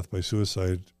 anxiety, and death by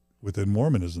suicide within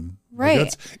Mormonism. Right.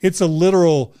 Like it's a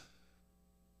literal,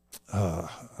 I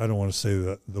don't want to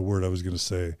say the word I was going to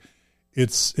say.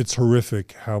 It's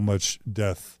horrific how much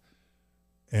death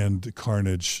and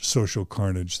carnage, social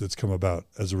carnage that's come about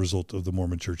as a result of the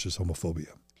Mormon Church's homophobia.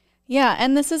 Yeah,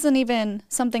 and this isn't even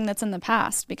something that's in the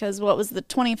past, because what was the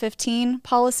 2015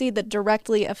 policy that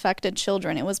directly affected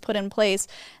children? It was put in place,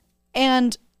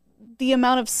 and the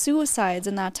amount of suicides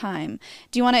in that time.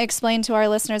 Do you want to explain to our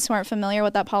listeners who aren't familiar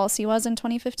what that policy was in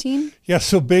 2015? Yeah,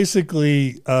 so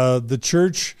basically the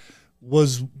church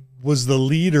was the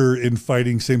leader in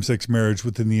fighting same-sex marriage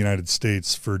within the United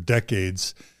States for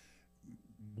decades.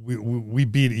 We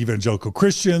beat evangelical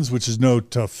Christians, which is no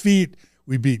tough feat.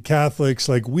 We beat Catholics.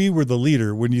 Like, we were the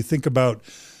leader. When you think about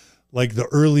like the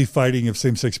early fighting of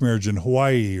same-sex marriage in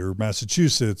Hawaii or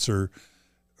Massachusetts or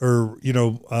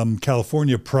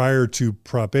California prior to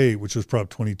Prop 8, which was Prop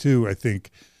 22, I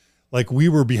think, like, we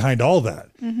were behind all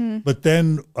that. Mm-hmm. But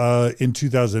then in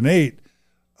 2008,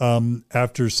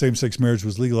 after same-sex marriage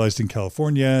was legalized in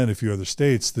California and a few other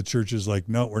states, the church is like,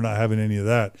 no, we're not having any of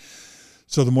that.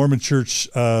 So the Mormon Church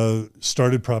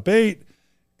started Prop 8,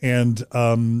 and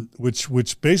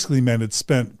which basically meant it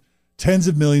spent tens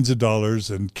of millions of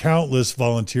dollars and countless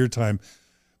volunteer time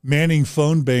manning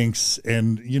phone banks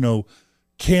and,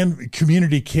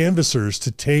 community canvassers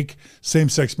to take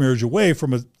same-sex marriage away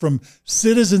from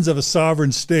citizens of a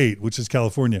sovereign state, which is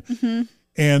California. Mm-hmm.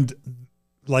 And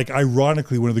like,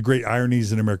 ironically, one of the great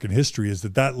ironies in American history is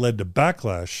that led to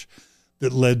backlash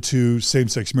that led to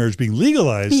same-sex marriage being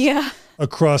legalized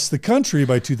across the country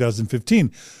by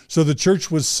 2015. So the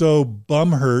church was so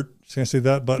bumhurt. Can I say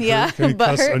that? Butthurt? Can you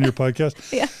cuss on your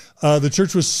podcast? Yeah. The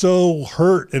church was so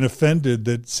hurt and offended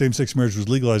that same-sex marriage was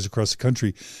legalized across the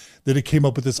country that it came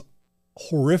up with this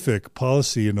horrific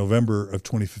policy in November of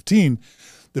 2015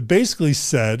 that basically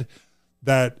said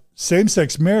that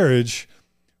same-sex marriage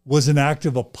was an act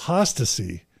of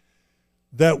apostasy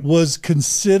that was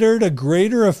considered a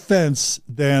greater offense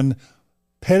than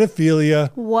pedophilia,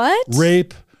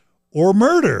 rape, or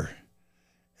murder.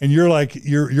 And you're like,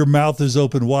 your mouth is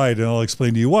open wide, and I'll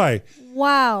explain to you why.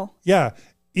 Wow. Yeah.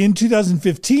 In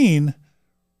 2015,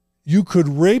 you could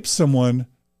rape someone,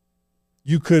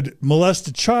 you could molest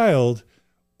a child,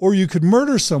 or you could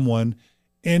murder someone,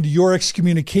 and your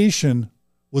excommunication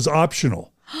was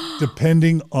optional,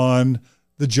 depending on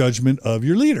the judgment of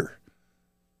your leader.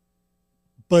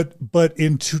 But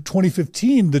in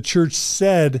 2015, the church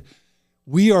said,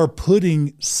 we are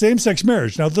putting same-sex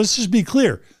marriage. Now, let's just be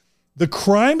clear. The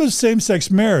crime of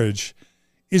same-sex marriage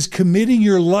is committing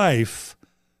your life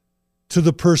to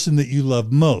the person that you love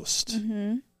most.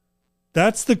 Mm-hmm.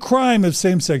 That's the crime of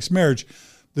same-sex marriage.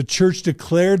 The church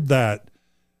declared that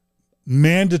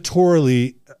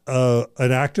mandatorily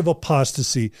an act of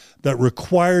apostasy that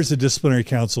requires a disciplinary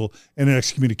council and an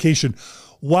excommunication.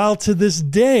 While to this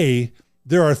day,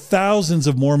 there are thousands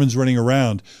of Mormons running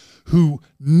around who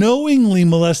knowingly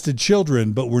molested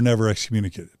children but were never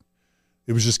excommunicated.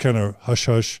 It was just kind of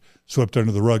hush-hush, swept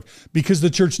under the rug, because the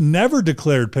church never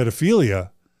declared pedophilia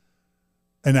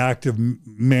an act of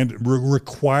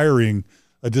requiring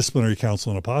a disciplinary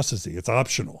council and apostasy. It's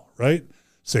optional, right?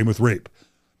 Same with rape.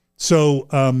 So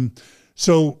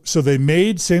they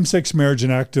made same-sex marriage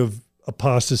an act of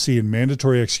apostasy and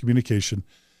mandatory excommunication,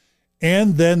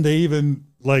 and then they even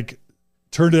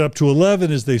turned it up to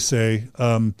 11, as they say,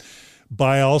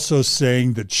 by also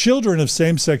saying that children of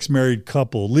same-sex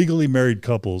legally married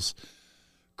couples,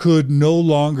 could no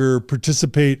longer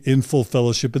participate in full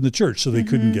fellowship in the church. So they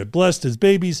couldn't get blessed as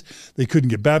babies. They couldn't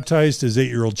get baptized as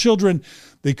 8-year-old children.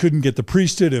 They couldn't get the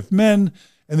priesthood if men,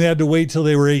 and they had to wait till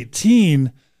they were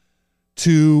 18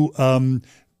 to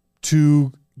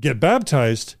get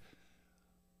baptized.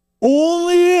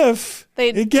 only if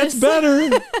it gets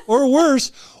better or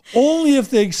worse, only if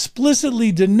they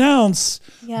explicitly denounce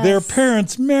their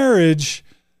parents' marriage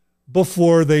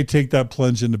before they take that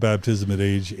plunge into baptism at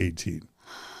age 18.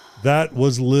 That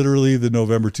was literally the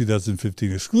November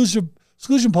 2015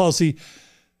 exclusion policy,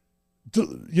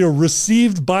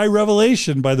 received by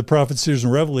revelation by the prophets, seers,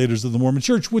 and revelators of the Mormon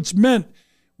Church, which meant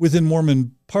within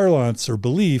Mormon parlance or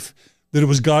belief that it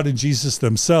was God and Jesus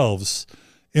themselves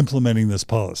implementing this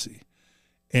policy.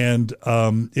 And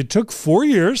it took 4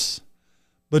 years,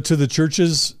 but to the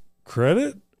church's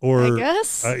credit, or I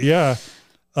guess,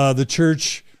 the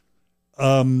church,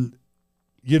 they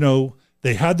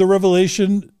had the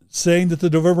revelation saying that the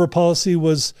November policy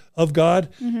was of God,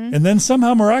 and then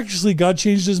somehow miraculously God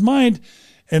changed his mind,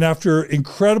 and after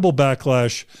incredible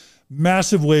backlash,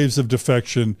 massive waves of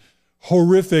defection,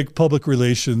 horrific public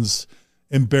relations,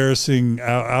 embarrassing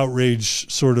outrage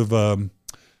sort of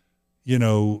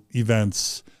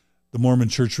events, the Mormon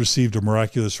Church received a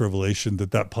miraculous revelation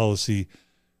that policy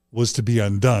was to be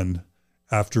undone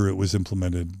after it was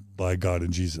implemented by God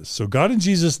and Jesus. So God and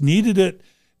Jesus needed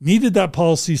that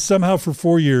policy somehow for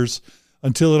 4 years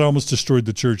until it almost destroyed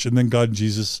the church. And then God and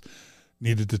Jesus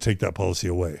needed to take that policy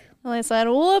away. Well, they said,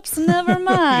 whoops, never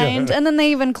mind. And then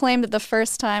they even claimed that the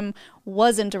first time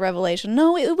wasn't a revelation.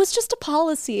 No, it was just a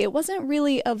policy. It wasn't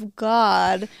really of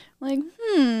God. Like,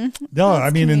 No, I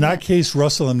mean, in that case,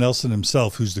 Russell M. Nelson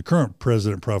himself, who's the current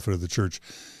president prophet of the church,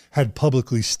 had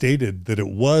publicly stated that it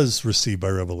was received by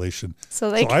revelation.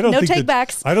 So no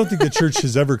take-backs. I don't think the church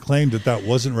has ever claimed that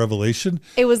wasn't revelation.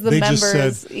 It was the members. They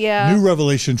just said, new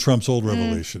revelation trumps old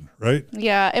revelation, right?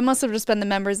 Yeah, it must have just been the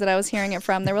members that I was hearing it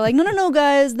from. They were like, no,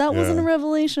 guys, that wasn't a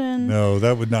revelation. No,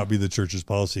 that would not be the church's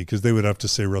policy, because they would have to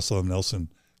say Russell M. Nelson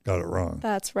got it wrong.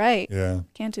 That's right. Yeah.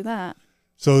 Can't do that.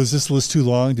 So is this list too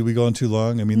long? Did we go on too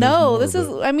long? I mean, no,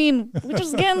 we're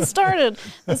just getting started.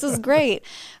 This is great.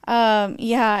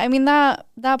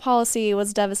 That policy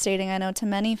was devastating, I know, to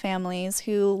many families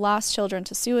who lost children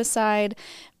to suicide.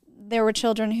 There were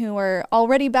children who were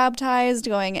already baptized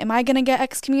going, am I going to get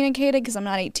excommunicated because I'm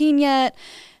not 18 yet?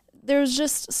 There's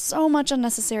just so much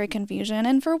unnecessary confusion.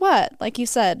 And for what? Like you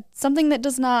said, something that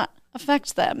does not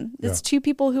affect them. It's two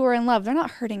people who are in love. They're not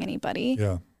hurting anybody.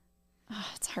 Yeah.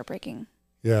 It's heartbreaking.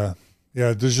 Yeah.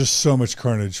 Yeah. There's just so much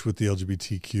carnage with the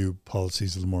LGBTQ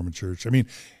policies of the Mormon Church. I mean,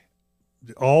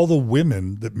 all the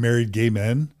women that married gay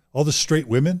men, all the straight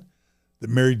women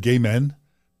that married gay men,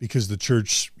 because the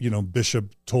church,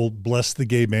 bishop blessed the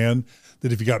gay man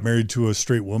that if he got married to a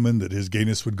straight woman, that his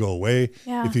gayness would go away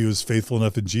if he was faithful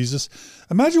enough in Jesus.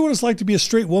 Imagine what it's like to be a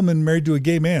straight woman married to a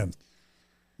gay man.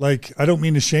 Like, I don't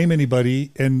mean to shame anybody,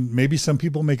 and maybe some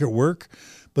people make it work,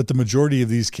 but the majority of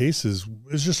these cases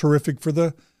is just horrific for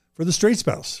the straight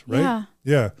spouse, right?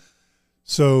 Yeah.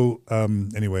 So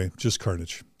anyway, just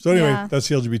carnage. So anyway, that's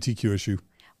the LGBTQ issue.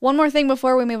 One more thing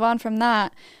before we move on from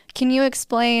that. Can you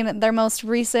explain their most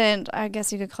recent, I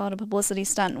guess you could call it a publicity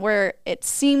stunt, where it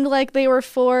seemed like they were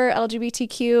for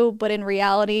LGBTQ, but in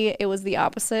reality, it was the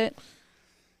opposite?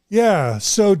 Yeah.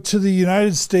 So to the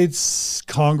United States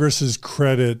Congress's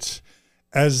credit,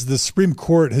 as the Supreme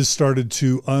Court has started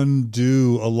to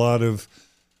undo a lot of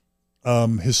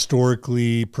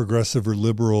historically progressive or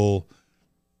liberal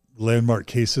landmark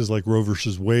cases like Roe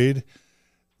versus Wade,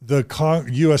 the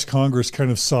U.S. Congress kind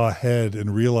of saw ahead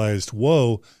and realized,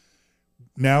 whoa,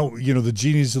 now, the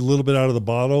genie's a little bit out of the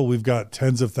bottle. We've got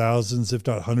tens of thousands, if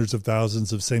not hundreds of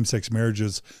thousands of same-sex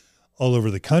marriages all over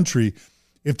the country.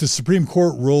 If the Supreme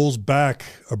Court rolls back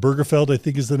a Obergefell, I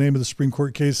think is the name of the Supreme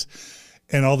Court case,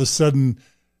 and all of a sudden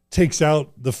takes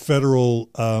out the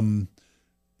federal,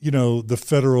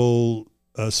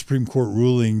 Supreme Court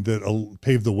ruling that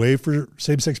paved the way for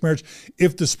same-sex marriage.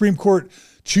 If the Supreme Court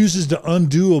chooses to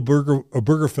undo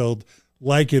Obergefell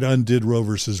like it undid Roe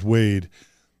versus Wade,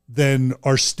 then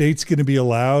are states going to be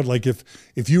allowed? Like if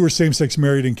you were same-sex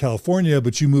married in California,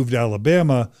 but you moved to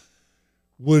Alabama,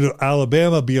 would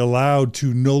Alabama be allowed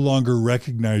to no longer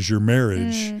recognize your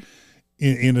marriage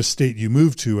in a state you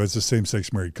moved to as a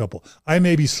same-sex married couple? I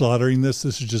may be slaughtering this.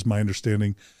 This is just my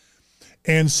understanding.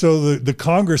 And so the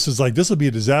Congress is like, this will be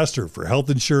a disaster for health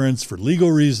insurance, for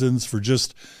legal reasons, for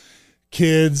just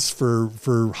kids, for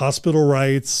hospital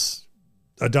rights,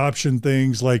 adoption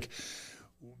things. Like,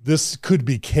 this could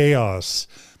be chaos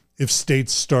if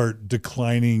states start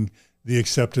declining the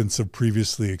acceptance of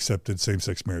previously accepted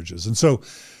same-sex marriages. And so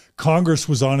Congress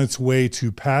was on its way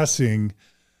to passing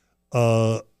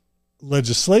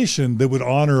legislation that would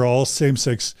honor all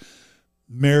same-sex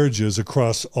marriages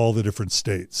across all the different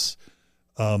states.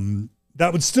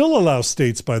 That would still allow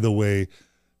states, by the way,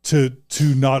 to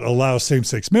not allow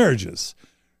same-sex marriages,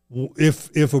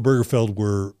 if Obergefell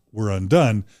were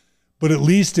undone, but at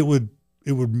least it would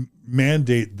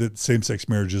mandate that same-sex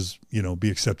marriages,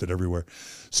 be accepted everywhere.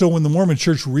 So when the Mormon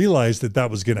Church realized that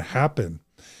was going to happen,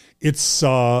 it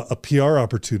saw a PR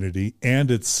opportunity, and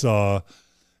it saw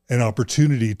an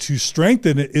opportunity to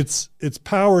strengthen its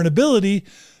power and ability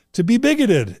to be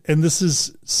bigoted. And this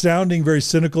is sounding very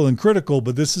cynical and critical,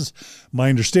 but this is my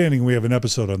understanding. We have an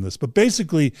episode on this. But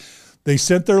basically, they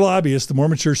sent their lobbyists, the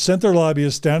Mormon Church sent their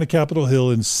lobbyists down to Capitol Hill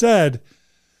and said,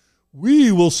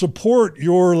 we will support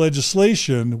your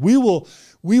legislation. We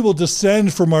will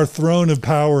descend from our throne of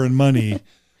power and money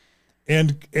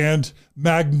and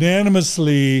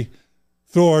magnanimously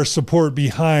throw our support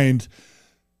behind,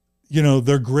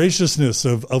 their graciousness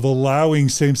of allowing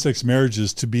same-sex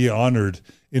marriages to be honored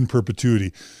in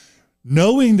perpetuity.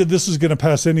 Knowing that this is going to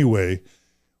pass anyway,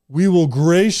 we will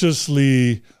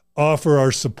graciously offer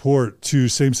our support to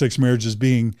same-sex marriages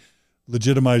being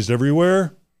legitimized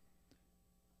everywhere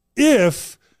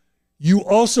if you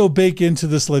also bake into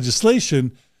this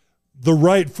legislation the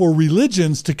right for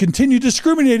religions to continue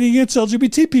discriminating against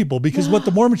LGBT people. Because what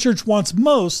the Mormon Church wants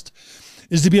most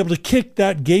is to be able to kick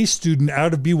that gay student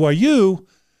out of BYU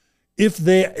if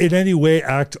they in any way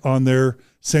act on their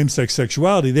same-sex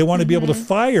sexuality. They want to be able to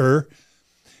fire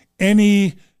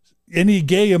any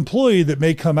gay employee that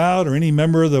may come out, or any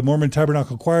member of the Mormon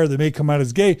Tabernacle Choir that may come out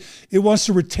as gay. It wants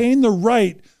to retain the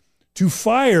right to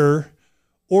fire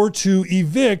or to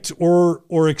evict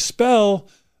or expel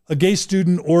a gay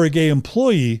student or a gay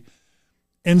employee.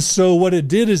 And so what it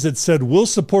did is it said, we'll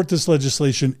support this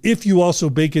legislation if you also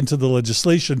bake into the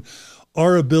legislation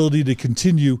our ability to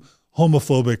continue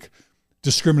homophobic,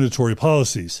 discriminatory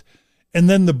policies. And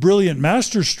then the brilliant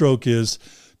masterstroke is,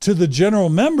 to the general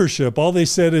membership, all they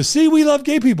said is, see, we love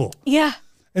gay people. Yeah.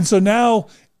 And so now,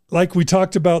 like we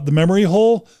talked about the memory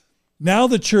hole, now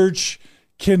the church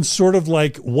can sort of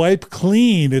like wipe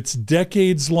clean its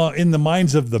decades long in the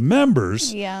minds of the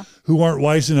members who aren't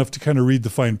wise enough to kind of read the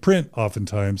fine print,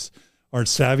 oftentimes aren't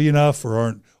savvy enough,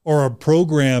 or are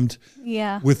programmed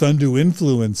with undue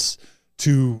influence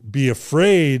to be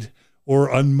afraid or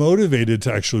unmotivated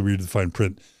to actually read the fine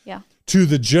print. Yeah. To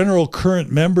the general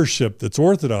current membership that's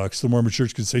Orthodox, the Mormon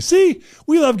Church can say, see,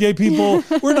 we love gay people.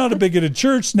 We're not a bigoted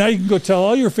church. Now you can go tell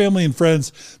all your family and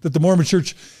friends that the Mormon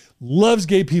Church loves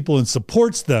gay people and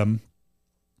supports them.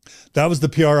 That was the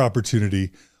PR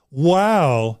opportunity,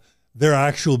 while their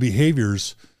actual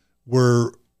behaviors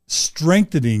were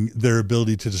strengthening their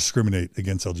ability to discriminate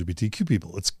against LGBTQ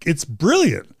people. It's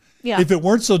brilliant. Yeah. If it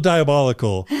weren't so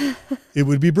diabolical, it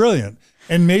would be brilliant.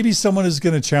 And maybe someone is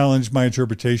going to challenge my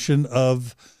interpretation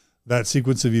of that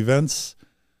sequence of events,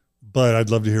 but I'd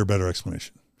love to hear a better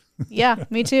explanation. Yeah,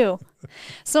 me too.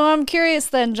 So I'm curious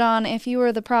then, John, if you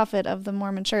were the prophet of the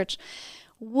Mormon Church,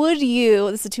 would you,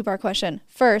 this is a two-part question.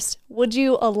 First, would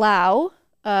you allow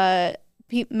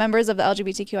members of the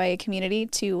LGBTQIA community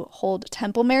to hold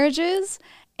temple marriages?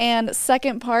 And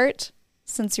second part,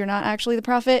 since you're not actually the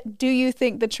prophet, do you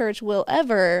think the church will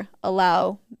ever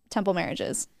allow temple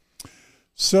marriages?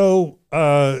 So,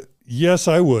 yes,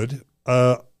 I would.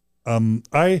 There's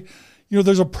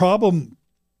a problem.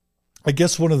 I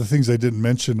guess one of the things I didn't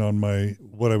mention on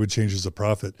what I would change as a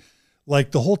prophet,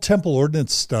 like the whole temple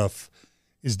ordinance stuff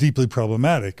is deeply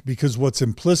problematic, because what's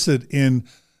implicit in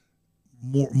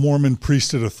Mormon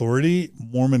priesthood authority,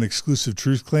 Mormon exclusive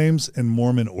truth claims, and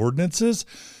Mormon ordinances,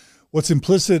 what's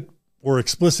implicit or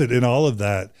explicit in all of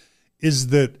that is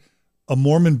that a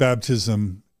Mormon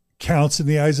baptism counts in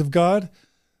the eyes of God,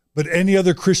 but any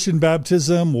other Christian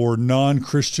baptism or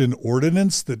non-Christian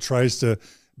ordinance that tries to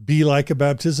be like a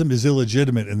baptism is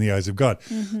illegitimate in the eyes of God.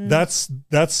 Mm-hmm.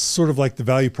 That's sort of like the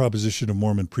value proposition of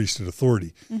Mormon priesthood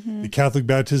authority. Mm-hmm. The Catholic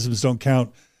baptisms don't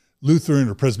count. Lutheran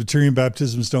or Presbyterian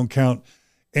baptisms don't count.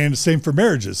 And same for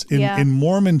marriages. In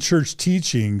Mormon church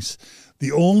teachings,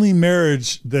 the only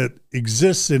marriage that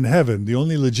exists in heaven, the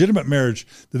only legitimate marriage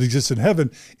that exists in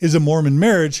heaven, is a Mormon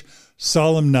marriage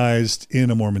solemnized in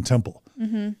a Mormon temple.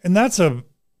 Mm-hmm. And that's a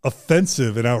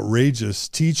offensive and outrageous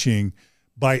teaching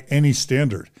by any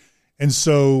standard. And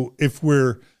so if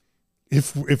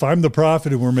I'm the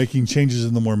prophet and we're making changes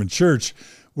in the Mormon church,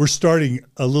 we're starting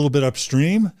a little bit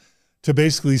upstream to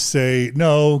basically say,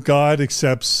 no, God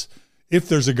accepts, if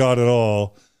there's a God at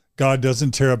all, God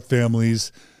doesn't tear up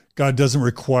families. God doesn't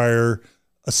require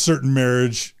a certain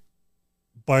marriage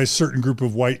by a certain group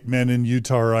of white men in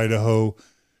Utah or Idaho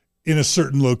in a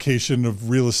certain location of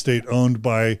real estate owned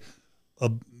by a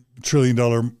 $1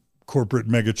 trillion corporate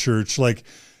mega church. Like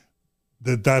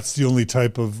that's the only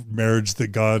type of marriage that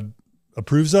God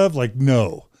approves of. Like,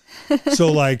 no.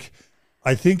 So like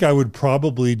I think I would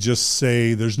probably just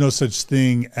say there's no such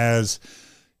thing as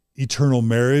eternal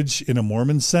marriage in a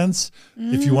Mormon sense.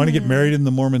 If you want to get married in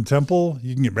the Mormon temple,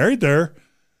 you can get married there,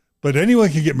 but anyone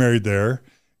can get married there.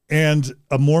 And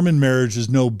a Mormon marriage is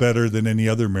no better than any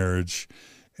other marriage.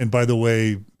 And by the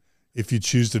way, if you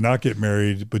choose to not get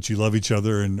married, but you love each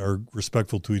other and are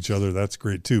respectful to each other, that's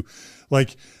great too.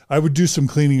 Like, I would do some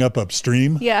cleaning up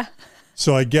upstream. Yeah.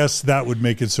 So I guess that would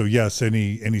make it so, yes,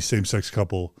 any same-sex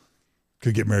couple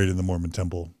could get married in the Mormon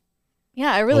temple.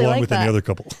 Yeah, I really like that. Along with any other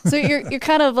couple. So you're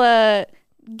kind of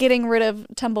getting rid of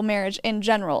temple marriage in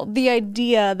general. The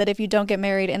idea that if you don't get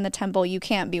married in the temple, you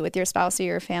can't be with your spouse or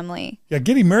your family. Yeah,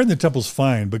 getting married in the temple is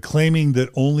fine, but claiming that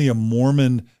only a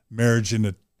Mormon marriage in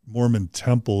a Mormon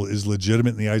temple is legitimate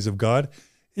in the eyes of God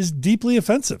is deeply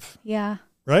offensive. Yeah.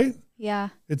 Right? Yeah.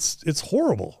 It's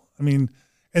horrible. I mean,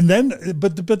 and then,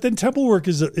 but then temple work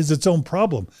is its own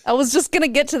problem. I was just going to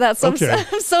get to that. So okay.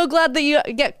 I'm so glad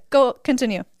that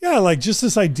continue. Yeah. Like just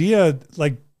this idea,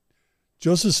 like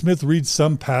Joseph Smith reads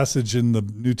some passage in the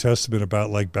New Testament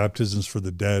about like baptisms for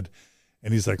the dead.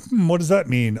 And he's like, what does that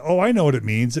mean? Oh, I know what it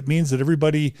means. It means that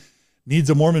everybody needs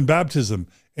a Mormon baptism.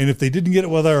 And if they didn't get it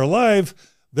while they're alive,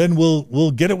 then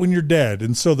we'll get it when you're dead.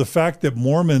 And so the fact that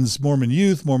Mormons, Mormon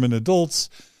youth, Mormon adults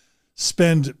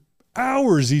spend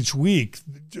hours each week,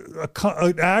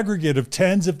 an aggregate of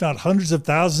tens, if not hundreds of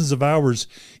thousands of hours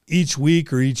each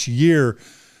week or each year,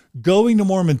 going to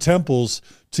Mormon temples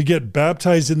to get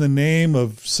baptized in the name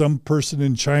of some person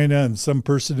in China and some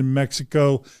person in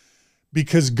Mexico,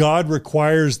 because God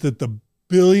requires that the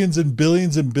billions and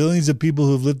billions and billions of people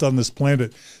who have lived on this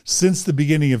planet since the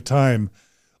beginning of time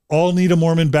all need a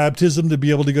Mormon baptism to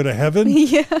be able to go to heaven.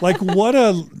 Yeah. Like what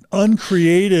a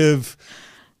uncreative,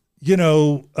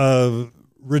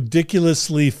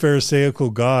 ridiculously Pharisaical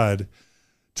God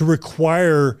to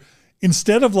require,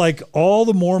 instead of like all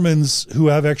the Mormons who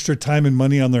have extra time and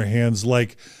money on their hands,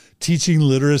 like teaching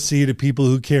literacy to people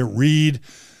who can't read,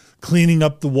 cleaning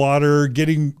up the water,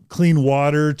 getting clean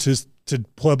water to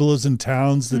pueblos and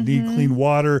towns that need clean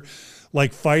water,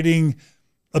 like fighting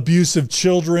abuse of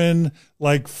children,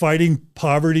 like fighting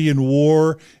poverty and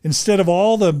war, instead of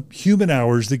all the human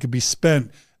hours that could be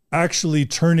spent actually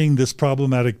turning this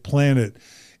problematic planet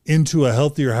into a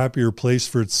healthier, happier place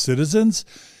for its citizens,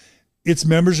 its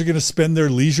members are going to spend their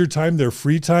leisure time, their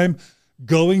free time,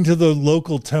 going to the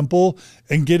local temple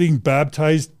and getting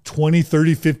baptized 20,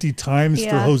 30, 50 times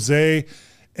for Jose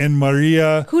and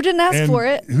Maria. Who didn't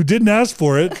ask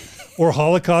for it. Or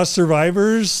Holocaust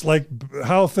survivors. Like,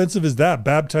 how offensive is that?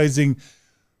 Baptizing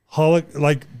Holocaust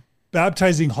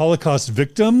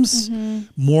victims,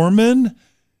 Mormon,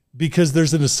 because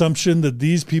there's an assumption that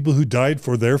these people who died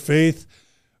for their faith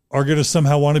are going to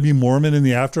somehow want to be Mormon in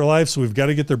the afterlife. So we've got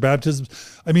to get their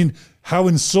baptisms. I mean, how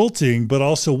insulting, but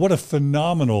also what a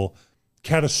phenomenal,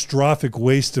 catastrophic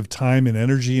waste of time and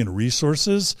energy and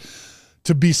resources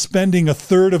to be spending a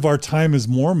third of our time as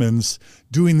Mormons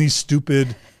doing these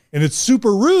stupid, and it's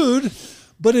super rude,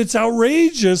 but it's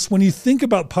outrageous when you think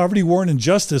about poverty, war, and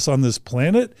injustice on this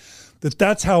planet,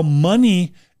 that's how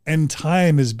money and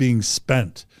time is being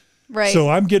spent. Right. So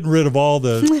I'm getting rid of all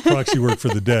the proxy work for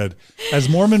the dead. As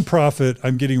Mormon prophet,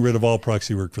 I'm getting rid of all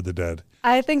proxy work for the dead.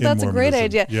 I think that's a great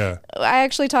idea. Yeah. I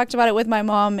actually talked about it with my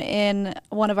mom in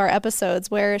one of our episodes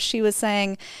where she was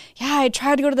saying, yeah, I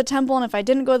tried to go to the temple, and if I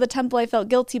didn't go to the temple, I felt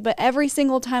guilty. But every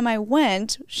single time I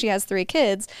went, she has 3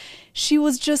 kids, she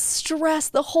was just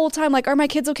stressed the whole time. Like, are my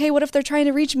kids okay? What if they're trying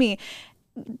to reach me?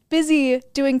 Busy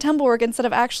doing temple work instead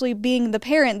of actually being the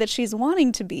parent that she's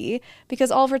wanting to be, because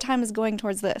all of her time is going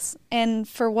towards this. And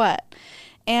for what?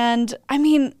 And I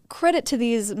mean, credit to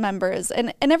these members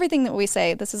and everything that we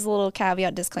say. This is a little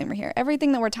caveat disclaimer here.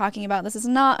 Everything that we're talking about, this is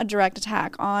not a direct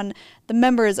attack on the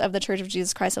members of the Church of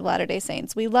Jesus Christ of Latter-day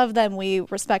Saints. We love them. We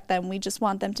respect them. We just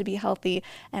want them to be healthy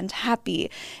and happy.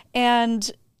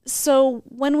 And so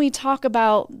when we talk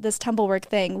about this temple work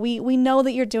thing, we know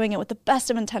that you're doing it with the best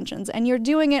of intentions, and you're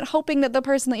doing it hoping that the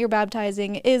person that you're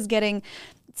baptizing is getting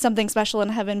something special in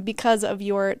heaven because of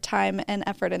your time and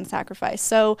effort and sacrifice.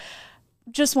 So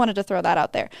just wanted to throw that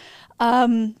out there.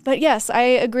 But yes, I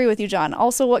agree with you, John.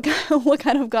 Also, what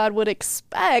kind of God would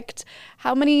expect?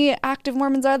 How many active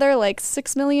Mormons are there? Like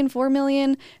 6 million, 4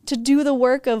 million, to do the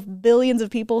work of billions of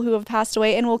people who have passed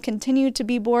away and will continue to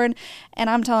be born. And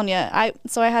I'm telling you, I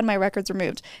had my records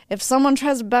removed. If someone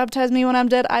tries to baptize me when I'm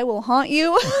dead, I will haunt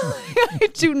you. I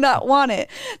do not want it.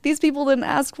 These people didn't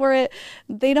ask for it.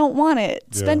 They don't want it.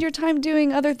 Yeah. Spend your time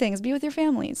doing other things. Be with your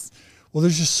families. Well,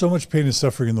 there's just so much pain and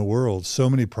suffering in the world, so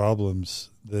many problems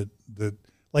that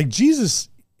like Jesus,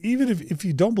 even if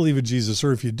you don't believe in Jesus,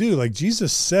 or if you do, like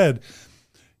Jesus said,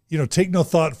 take no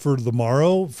thought for the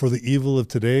morrow, for the evil of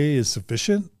today is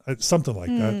sufficient. Something like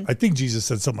that. I think Jesus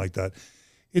said something like that.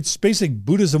 It's basic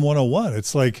Buddhism 101.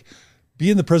 It's like, be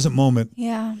in the present moment.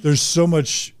 Yeah. There's so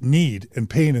much need and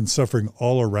pain and suffering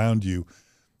all around you.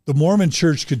 The Mormon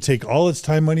church could take all its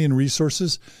time, money, and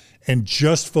resources and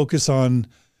just focus on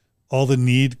all the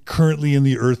need currently in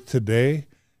the earth today,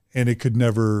 and it could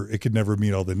never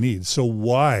meet all the needs. So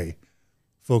why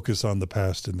focus on the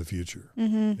past and the future?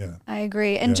 Yeah. I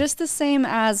agree. And just the same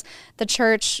as the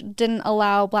church didn't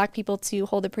allow Black people to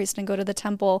hold a priest and go to the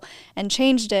temple and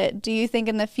changed it, do you think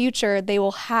in the future they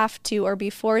will have to or be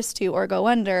forced to or go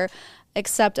under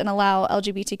accept and allow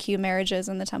LGBTQ marriages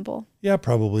in the temple? Yeah,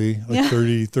 probably like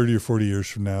 30 or 40 years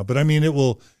from now. But I mean,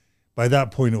 by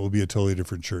that point, it will be a totally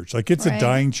different church. Like it's a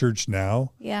dying church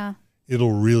now. Yeah.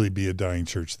 It'll really be a dying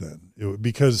church then.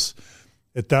 Because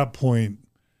at that point,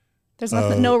 there's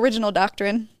no original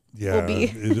doctrine. Yeah, will be.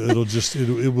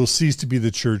 it will cease to be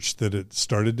the church that it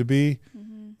started to be,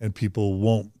 and people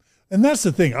won't. And that's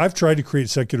the thing. I've tried to create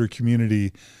secular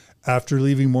community after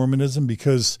leaving Mormonism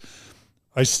because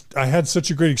I had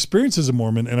such a great experience as a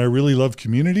Mormon, and I really love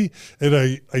community.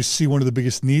 And I see one of the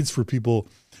biggest needs for people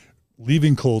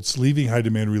leaving cults, leaving high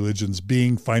demand religions,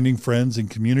 finding friends and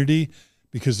community,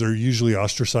 because they're usually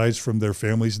ostracized from their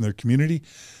families and their community.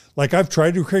 Like I've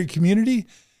tried to create community.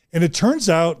 And it turns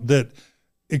out that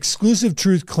exclusive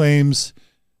truth claims,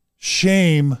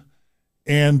 shame,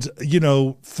 and,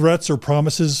 threats or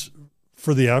promises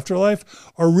for the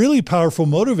afterlife are really powerful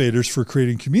motivators for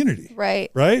creating community. Right.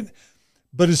 Right?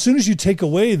 But as soon as you take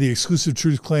away the exclusive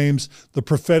truth claims, the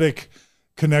prophetic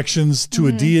connections to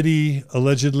a deity,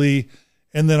 allegedly,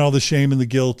 and then all the shame and the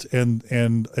guilt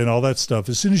and all that stuff,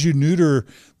 as soon as you neuter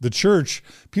the church,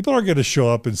 people aren't going to show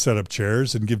up and set up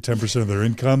chairs and give 10% of their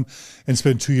income and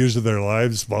spend 2 years of their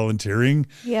lives volunteering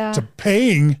to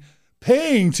paying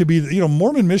to be,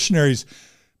 Mormon missionaries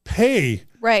pay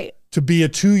to be a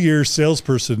 2-year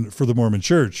salesperson for the Mormon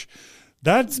church.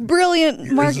 That's brilliant,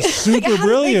 Mark. Super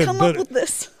brilliant. How did they come up with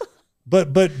this?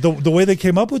 but the way they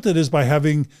came up with it is by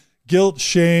having guilt,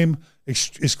 shame,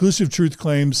 exclusive truth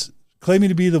claims, claiming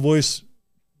to be the voice,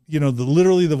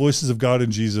 literally the voices of God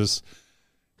and Jesus.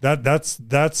 That's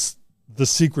the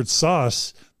secret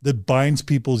sauce that binds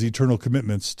people's eternal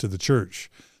commitments to the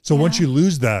church. So once you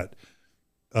lose that,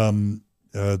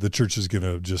 the church is going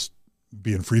to just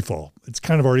be in free fall. It's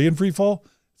kind of already in free fall.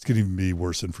 It's going to even be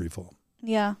worse in free fall.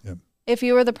 Yeah. If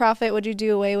you were the prophet, would you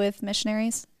do away with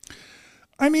missionaries?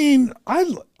 I mean, I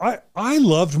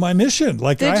loved my mission.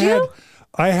 Like I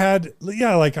had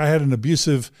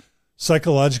an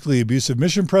psychologically abusive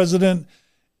mission president.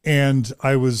 And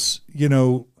I was,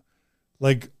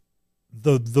 like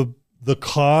the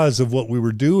cause of what we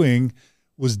were doing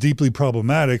was deeply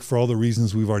problematic for all the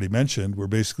reasons we've already mentioned. We're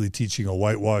basically teaching a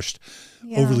whitewashed,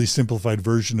 overly simplified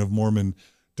version of Mormon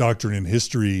doctrine and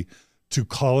history to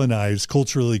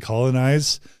culturally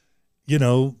colonize,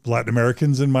 Latin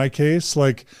Americans in my case.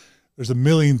 Like there's a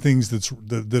million things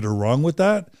that are wrong with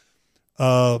that.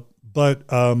 But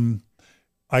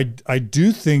I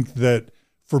do think that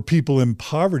for people in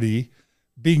poverty,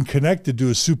 being connected to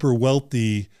a super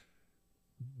wealthy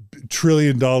 $1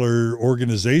 trillion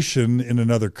organization in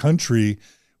another country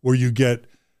where you get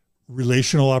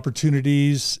relational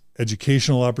opportunities,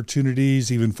 educational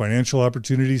opportunities, even financial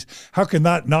opportunities, how can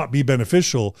that not be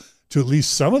beneficial to at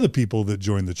least some of the people that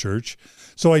joined the church?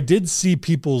 So I did see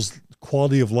people's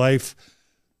quality of life,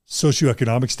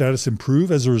 socioeconomic status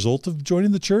improve as a result of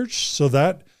joining the church. So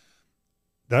that's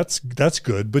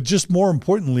good. But just more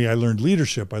importantly, I learned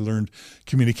leadership. I learned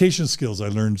communication skills. I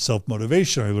learned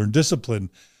self-motivation. I learned discipline.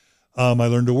 I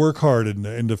learned to work hard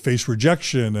and to face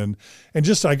rejection. And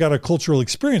just I got a cultural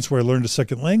experience where I learned a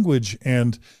second language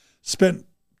and spent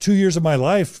 2 years of my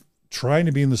life trying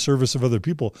to be in the service of other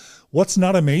people. What's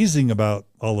not amazing about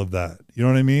all of that? You know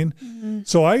what I mean? Mm-hmm.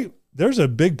 So there's a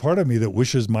big part of me that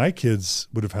wishes my kids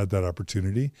would have had that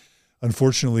opportunity.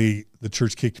 Unfortunately, the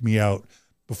church kicked me out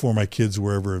before my kids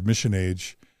were ever of mission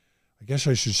age. I guess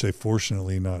I should say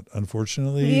fortunately, not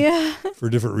unfortunately, for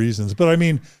different reasons. But I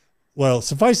mean, well,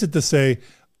 suffice it to say,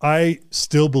 I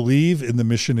still believe in the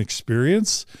mission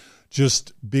experience,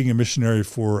 just being a missionary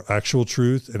for actual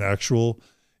truth and actual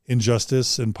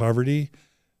injustice and poverty.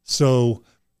 So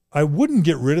I wouldn't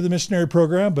get rid of the missionary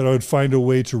program, but I would find a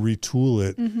way to retool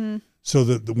it so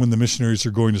that when the missionaries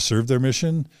are going to serve their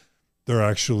mission, they're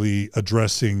actually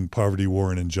addressing poverty,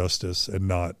 war, and injustice and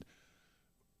not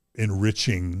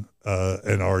enriching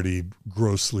an already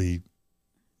grossly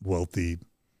wealthy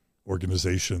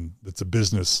organization that's a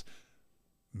business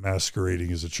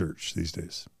masquerading as a church these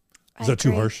days. Is that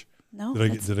too harsh? No.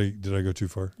 Did I go too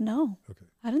far? No. Okay.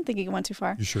 I didn't think he went too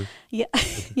far. You sure? Yeah.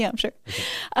 Okay. Yeah, I'm sure.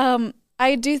 Okay.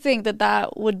 I do think that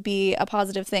that would be a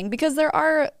positive thing because there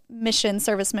are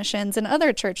service missions in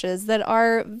other churches that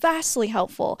are vastly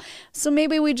helpful. So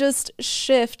maybe we just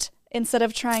shift, instead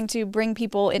of trying to bring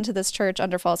people into this church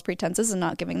under false pretenses and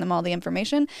not giving them all the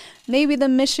information, maybe the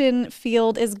mission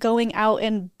field is going out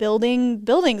and building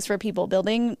buildings for people,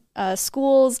 building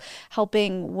schools,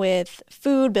 helping with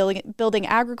food, building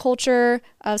agriculture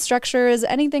structures,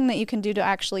 anything that you can do to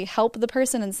actually help the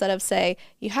person instead of say,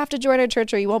 you have to join our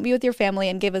church or you won't be with your family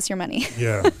and give us your money.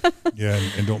 Yeah. Yeah.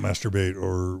 And don't masturbate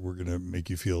or we're going to make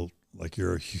you feel like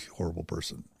you're a horrible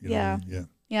person. You know what I mean? Yeah.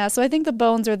 Yeah, so I think the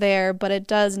bones are there, but it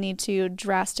does need to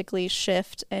drastically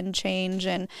shift and change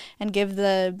and give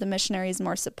the missionaries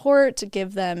more support, to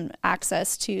give them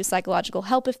access to psychological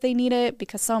help if they need it,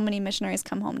 because so many missionaries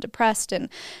come home depressed and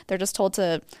they're just told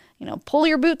to, pull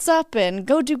your boots up and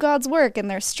go do God's work,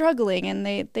 and they're struggling and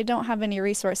they don't have any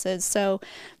resources. So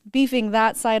beefing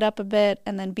that side up a bit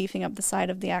and then beefing up the side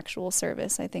of the actual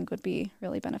service, I think would be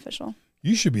really beneficial.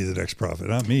 You should be the next prophet,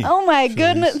 not me. Oh my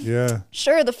goodness. Yeah.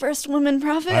 Sure, the first woman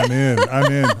prophet. I'm in.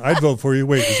 I'd vote for you.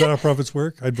 Wait, is that how prophets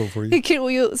work? I'd vote for you. Will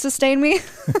you sustain me?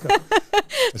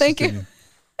 Thank you.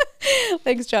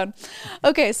 Thanks, John.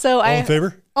 Okay, so all in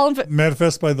favor? All in favor.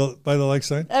 Manifest by the like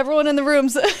sign? Everyone in the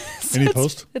rooms. Any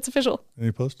post? It's official.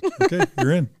 Any post? Okay,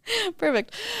 you're in.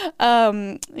 Perfect.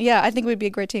 Yeah, I think we'd be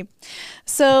a great team.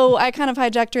 So I kind of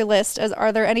hijacked your list.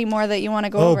 Are there any more that you want to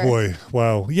go over? Oh boy.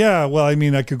 Wow. Yeah. Well, I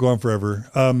mean, I could go on forever.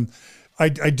 I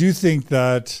do think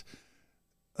that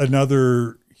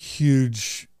another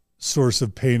huge source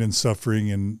of pain and suffering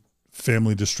and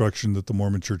family destruction that the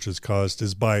Mormon church has caused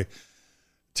is by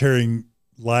tearing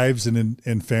lives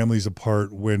and families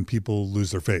apart when people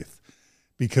lose their faith,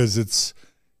 because it's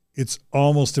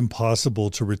almost impossible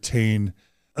to retain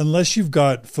unless you've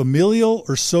got familial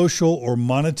or social or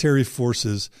monetary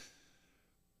forces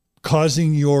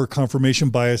causing your confirmation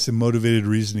bias and motivated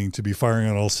reasoning to be firing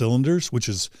on all cylinders, which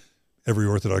is every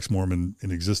Orthodox Mormon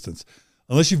in existence.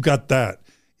 Unless you've got that,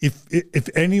 if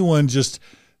anyone just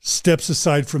steps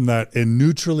aside from that and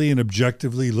neutrally and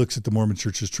objectively looks at the Mormon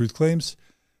church's truth claims,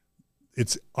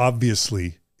 it's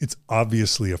obviously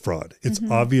a fraud. It's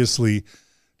obviously,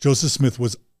 Joseph Smith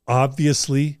was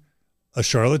obviously a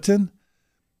charlatan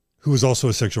who was also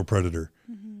a sexual predator.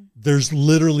 There's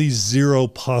literally zero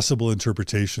possible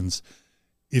interpretations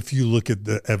if you look at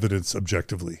the evidence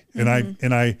objectively. And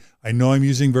I know I'm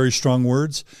using very strong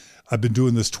words. I've been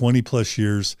doing this 20 plus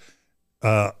years.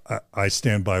 I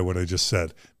stand by what I just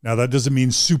said. Now, that doesn't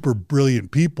mean super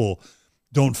brilliant people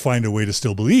don't find a way to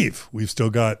still believe. We've still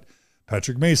got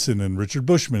Patrick Mason and Richard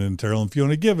Bushman and Terrell and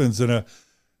Fiona Givens and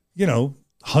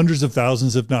hundreds of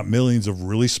thousands, if not millions, of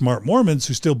really smart Mormons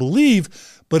who still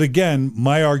believe. But again,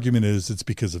 my argument is it's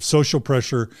because of social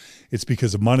pressure. It's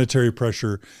because of monetary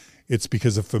pressure. It's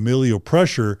because of familial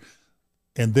pressure.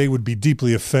 And they would be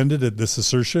deeply offended at this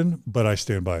assertion, but I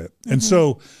stand by it. And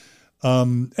so,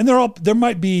 and there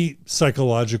might be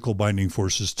psychological binding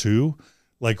forces too,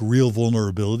 like real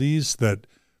vulnerabilities that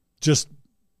just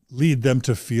lead them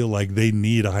to feel like they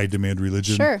need a high demand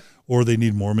religion or they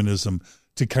need Mormonism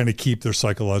to kind of keep their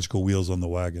psychological wheels on the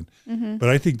wagon. But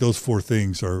I think those four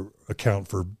things account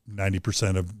for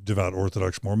 90% of devout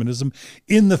Orthodox Mormonism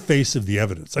in the face of the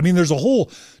evidence. I mean, there's a whole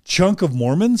chunk of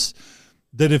Mormons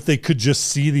that if they could just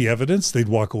see the evidence, they'd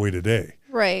walk away today.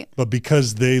 Right. But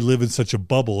because they live in such a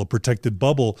bubble, a protected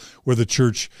bubble where the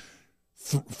church,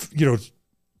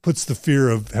 puts the fear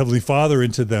of Heavenly Father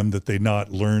into them that they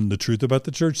not learn the truth about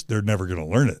the church, they're never going to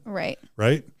learn it. Right.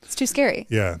 Right? It's too scary.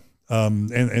 Yeah. And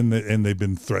they've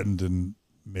been threatened and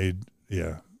made,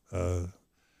 to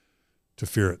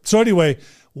fear it. So anyway,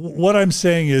 what I'm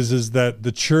saying is that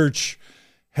the church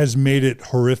has made it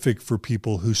horrific for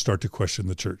people who start to question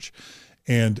the church.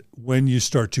 And when you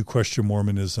start to question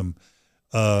Mormonism,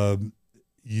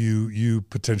 you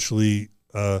potentially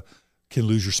can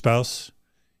lose your spouse.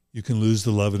 You can lose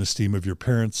the love and esteem of your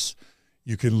parents.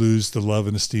 You can lose the love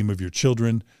and esteem of your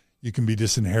children. You can be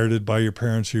disinherited by your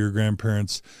parents or your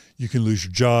grandparents. You can lose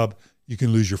your job. You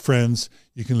can lose your friends.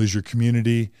 You can lose your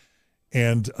community.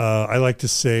 And I like to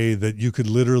say that you could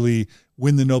literally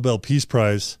win the Nobel Peace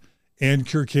Prize and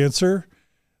cure cancer,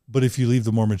 but if you leave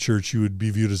the Mormon church, you would be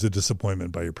viewed as a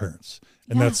disappointment by your parents.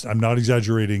 And I'm not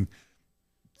exaggerating,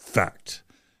 fact.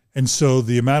 And so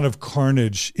the amount of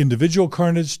carnage, individual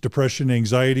carnage, depression,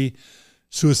 anxiety,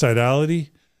 suicidality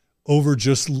over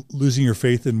just losing your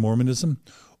faith in Mormonism,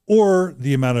 or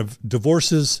the amount of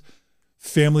divorces,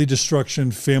 family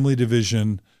destruction, family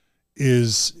division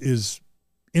is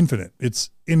infinite. It's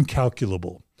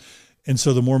incalculable. And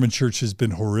so the Mormon church has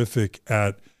been horrific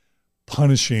at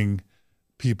punishing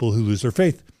people who lose their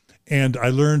faith. And I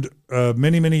learned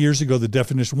many, many years ago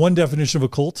one definition of a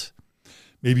cult,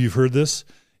 maybe you've heard this,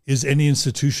 is any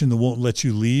institution that won't let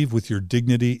you leave with your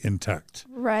dignity intact.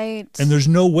 Right. And there's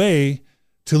no way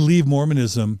to leave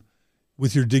Mormonism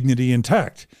with your dignity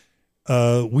intact.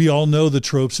 We all know the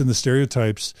tropes and the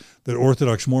stereotypes that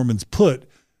Orthodox Mormons put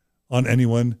on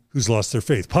anyone who's lost their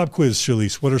faith. Pop quiz,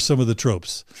 Shalise. What are some of the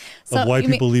tropes of why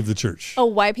people leave the church? Oh,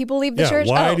 why people leave the church?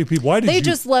 Why did they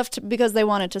just left because they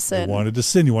wanted to sin. They wanted to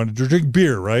sin. You wanted to drink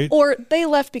beer, right? Or they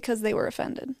left because they were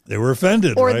offended. They were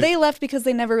offended, or right? they left because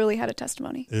they never really had a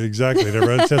testimony. Exactly. They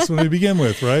never had a testimony to begin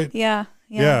with, right? Yeah.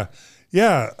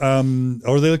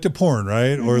 Or they looked at porn,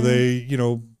 right? Or they,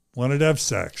 wanted to have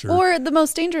sex. Or the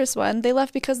most dangerous one, they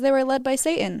left because they were led by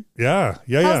Satan. Yeah.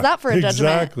 How's that for a judgment?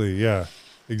 Exactly. Yeah.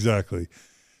 Exactly.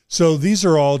 So these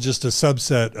are all just a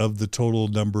subset of the total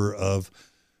number of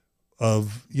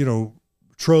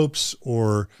tropes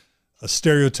or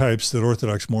stereotypes that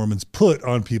Orthodox Mormons put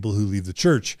on people who leave the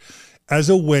church as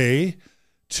a way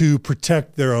to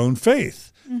protect their own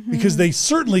faith. Because they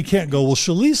certainly can't go, well,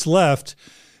 Shalise left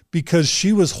because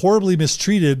she was horribly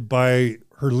mistreated by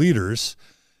her leaders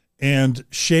and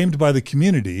shamed by the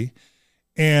community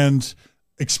and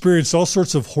experienced all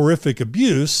sorts of horrific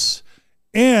abuse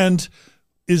and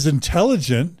is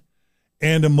intelligent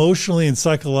and emotionally and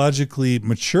psychologically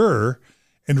mature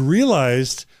and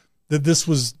realized that this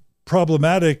was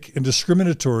problematic and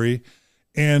discriminatory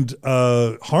and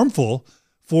harmful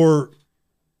for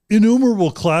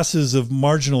innumerable classes of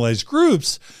marginalized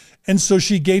groups. And so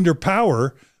she gained her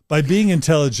power by being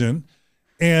intelligent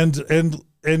and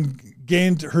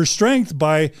gained her strength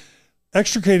by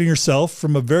extricating herself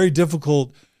from a very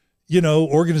difficult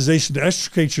organization to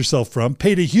extricate yourself from,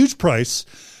 paid a huge price,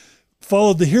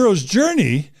 followed the hero's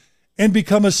journey, and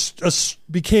became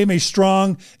a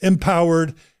strong,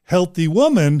 empowered, healthy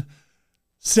woman.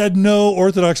 Said no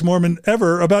Orthodox Mormon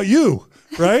ever about you,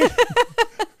 right?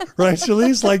 Right,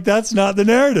 Shalise? Like, that's not the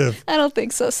narrative. I don't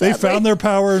think so, sadly. They found their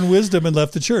power and wisdom and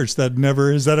left the church.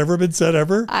 Has that ever been said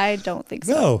ever? I don't think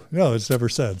so. No, it's never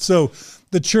said. So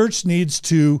the church needs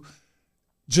to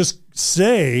just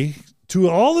say to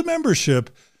all the membership,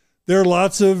 there are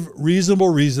lots of reasonable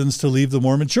reasons to leave the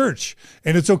Mormon church.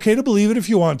 And it's okay to believe it if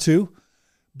you want to,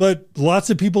 but lots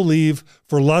of people leave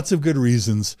for lots of good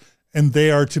reasons, and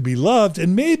they are to be loved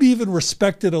and maybe even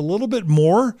respected a little bit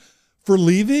more for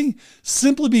leaving,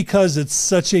 simply because it's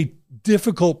such a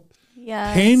difficult,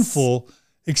 painful,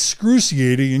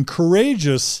 excruciating, and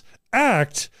courageous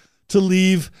act to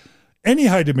leave any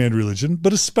high demand religion,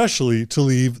 but especially to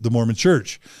leave the Mormon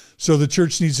church. So the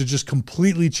church needs to just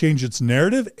completely change its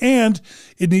narrative, and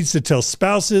it needs to tell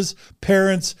spouses,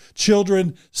 parents,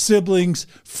 children, siblings,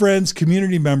 friends,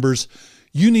 community members,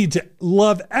 you need to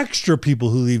love extra people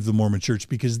who leave the Mormon church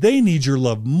because they need your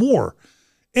love more.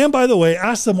 And by the way,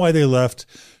 ask them why they left,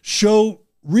 show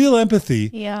real empathy,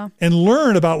 and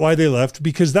learn about why they left,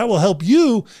 because that will help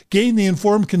you gain the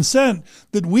informed consent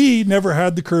that we never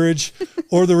had the courage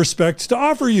or the respect to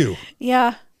offer you.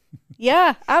 Yeah,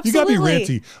 absolutely. You got me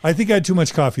ranty. I think I had too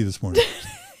much coffee this morning.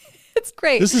 It's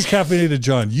great. This is Caffeinated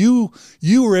John. You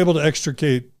were able to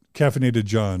extricate Caffeinated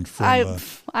John from...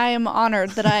 I am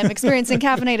honored that I am experiencing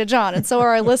Caffeinated John, and so are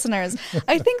our listeners.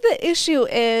 I think the issue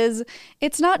is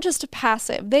it's not just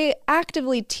passive. They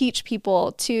actively teach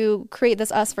people to create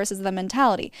this us versus them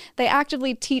mentality. They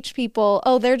actively teach people,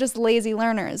 oh, they're just lazy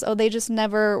learners. Oh, they just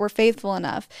never were faithful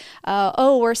enough.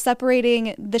 Oh, we're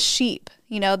separating the sheep.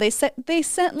 They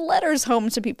sent letters home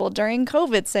to people during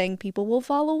COVID saying people will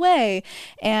fall away,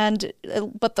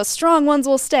 but the strong ones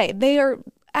will stay. They are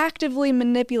actively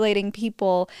manipulating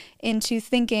people into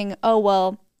thinking, oh,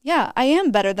 well, yeah, I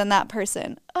am better than that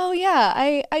person. Oh,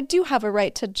 yeah, I do have a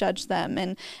right to judge them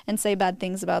and say bad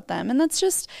things about them. And that's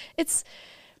just, it's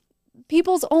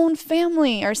people's own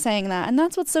family are saying that. And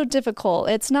that's what's so difficult.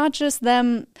 It's not just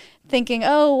them thinking,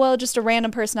 oh, well, just a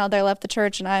random person out there left the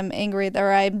church and I'm angry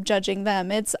or I'm judging them.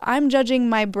 It's I'm judging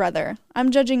my brother.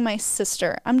 I'm judging my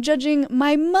sister. I'm judging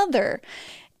my mother.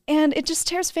 And it just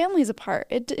tears families apart.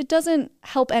 It doesn't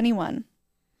help anyone.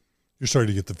 You're starting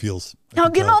to get the feels.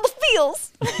 I'm getting all the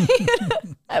feels.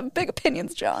 I have big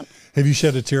opinions, John. Have you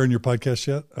shed a tear on your podcast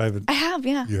yet? I haven't. I have,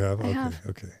 yeah. You have?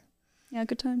 Okay. Yeah,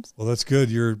 good times. Well, that's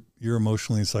good. You're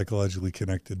emotionally and psychologically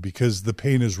connected because the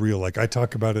pain is real. Like I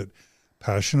talk about it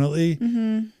passionately,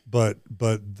 but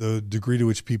the degree to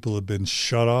which people have been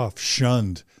shut off,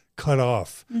 shunned, cut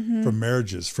off from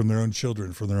marriages, from their own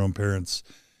children, from their own parents,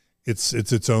 it's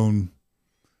its own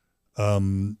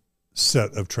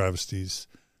set of travesties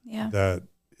that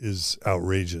is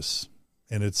outrageous,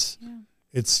 and it's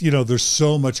it's, there's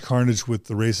so much carnage with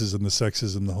the racism, the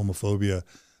sexism, the homophobia,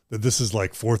 that this is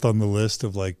like fourth on the list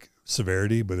of like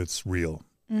severity, but it's real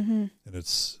and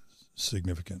it's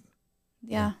significant.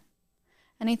 Yeah.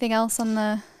 Anything else on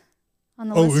the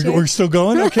list here? We're still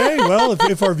going? Okay. Well,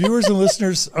 if our viewers and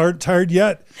listeners aren't tired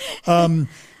yet,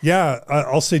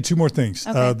 I'll say two more things.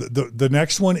 Okay. The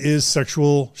next one is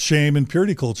sexual shame and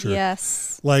purity culture.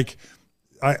 Yes. Like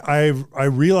I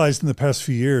realized in the past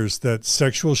few years that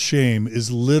sexual shame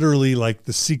is literally like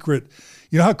the secret.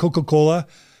 You know how Coca-Cola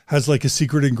has like a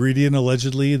secret ingredient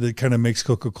allegedly that kind of makes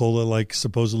Coca-Cola like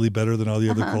supposedly better than all the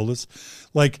other colas?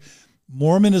 Like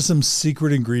Mormonism's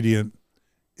secret ingredient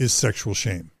is sexual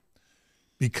shame,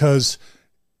 because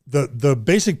the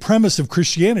basic premise of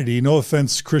Christianity, no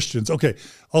offense, Christians. Okay,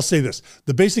 I'll say this.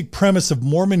 The basic premise of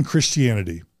Mormon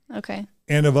Christianity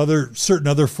and of certain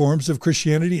other forms of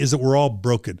Christianity is that we're all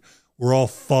broken. We're all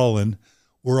fallen.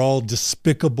 We're all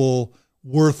despicable,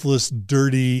 worthless,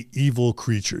 dirty, evil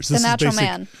creatures. The natural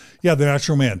man. Yeah, the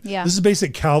natural man. Yeah. This is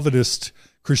basic Calvinist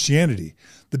Christianity,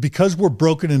 that because we're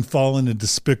broken and fallen and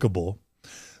despicable,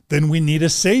 then we need a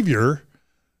savior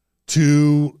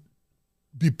to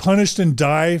be punished and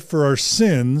die for our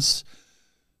sins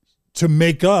to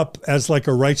make up as like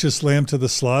a righteous lamb to the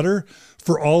slaughter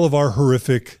for all of our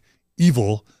horrific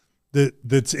evil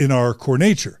that's in our core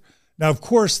nature. Now, of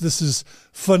course, this is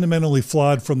fundamentally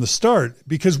flawed from the start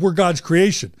because we're God's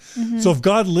creation. So if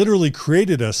God literally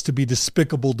created us to be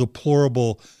despicable,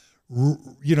 deplorable,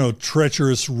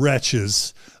 treacherous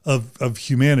wretches of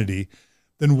humanity,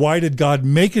 then why did God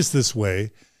make us this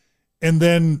way and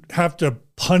then have to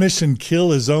punish and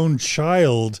kill his own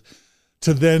child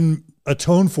to then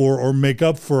atone for or make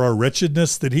up for our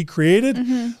wretchedness that he created?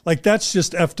 Like, that's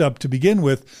just effed up to begin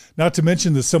with, not to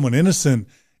mention that someone innocent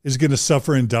is going to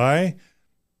suffer and die.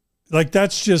 Like,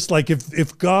 that's just like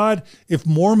if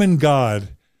Mormon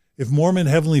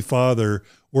Heavenly Father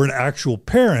were an actual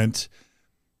parent,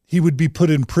 he would be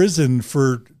put in prison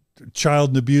for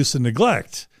child abuse and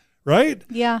neglect, right?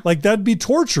 Yeah. Like, that'd be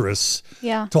torturous.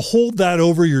 Yeah. To hold that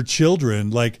over your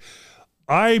children. Like,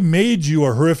 I made you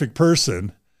a horrific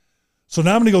person, so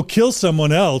now I'm going to go kill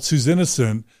someone else who's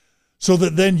innocent so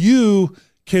that then you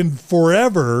can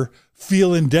forever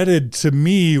feel indebted to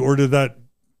me or to that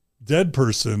dead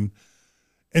person,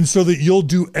 and so that you'll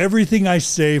do everything I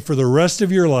say for the rest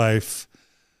of your life.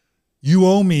 You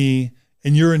owe me,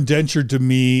 and you're indentured to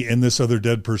me and this other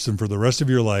dead person for the rest of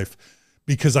your life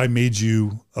because I made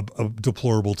you a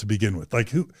deplorable to begin with. Like,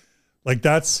 who? Like,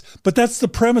 that's the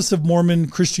premise of Mormon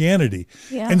Christianity.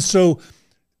 Yeah. And so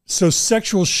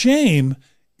sexual shame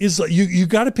is like, you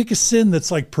got to pick a sin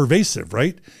that's like pervasive,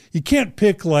 right? You can't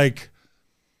pick like,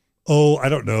 I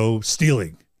don't know,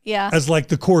 stealing. Yeah. As like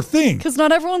the core thing. Because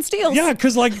not everyone steals. Yeah,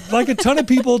 because like a ton of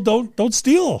people don't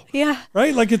steal. Yeah.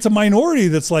 Right? Like, it's a minority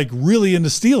that's like really into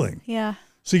stealing. Yeah.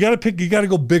 So you got to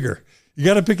go bigger. You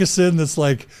got to pick a sin that's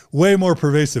like way more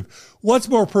pervasive. What's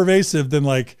more pervasive than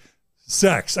like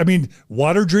sex? I mean,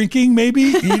 water drinking, maybe,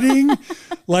 eating.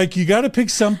 Like, you got to pick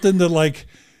something that like,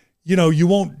 you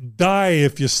won't die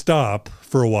if you stop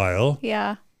for a while.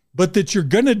 Yeah. But that you're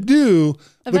going to do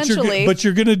eventually. But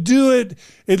you're going to do it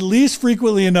at least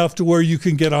frequently enough to where you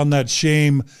can get on that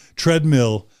shame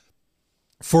treadmill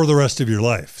for the rest of your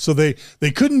life. So they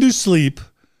couldn't do sleep.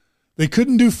 They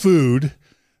couldn't do food.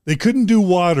 They couldn't do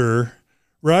water,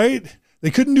 right?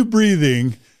 They couldn't do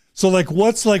breathing. So like,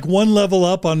 what's like one level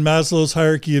up on Maslow's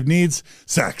hierarchy of needs?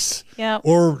 Sex. Yeah.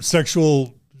 Or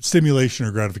sexual stimulation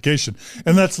or gratification.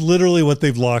 And that's literally what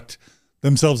they've locked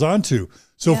themselves onto.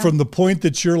 So from the point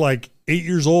that you're like 8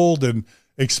 years old and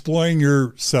exploring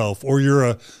yourself, or you're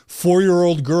a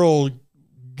 4-year-old girl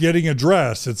getting a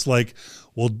dress, it's like,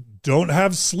 well, don't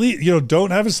have a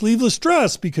sleeveless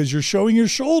dress because you're showing your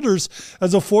shoulders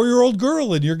as a 4-year-old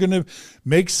girl, and you're going to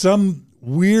make some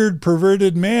weird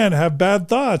perverted man have bad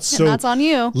thoughts. So that's on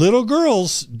you. Little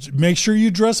girls, make sure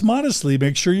you dress modestly,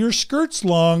 make sure your skirt's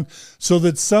long so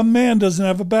that some man doesn't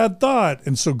have a bad thought.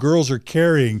 And so girls are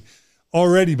carrying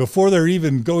already, before they're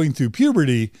even going through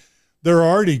puberty, they're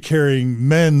already carrying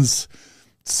men's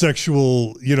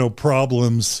sexual,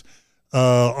 problems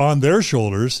on their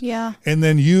shoulders. Yeah. And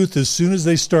then youth, as soon as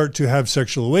they start to have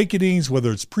sexual awakenings,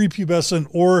 whether it's prepubescent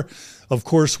or, of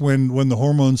course, when the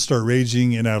hormones start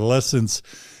raging in adolescence,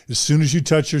 as soon as you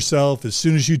touch yourself, as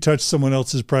soon as you touch someone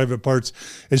else's private parts,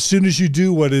 as soon as you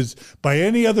do what is by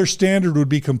any other standard would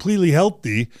be completely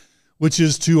healthy, which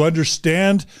is to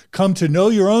understand, come to know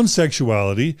your own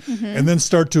sexuality, and then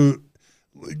start to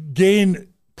gain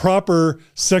proper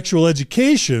sexual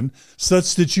education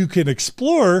such that you can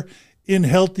explore in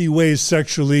healthy ways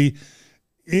sexually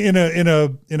in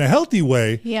a healthy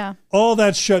way, Yeah. all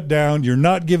that's shut down. You're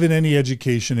not given any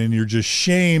education, and you're just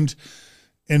shamed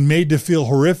and made to feel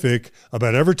horrific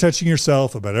about ever touching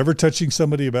yourself, about ever touching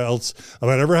somebody else,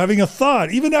 about ever having a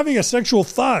thought, even having a sexual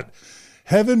thought.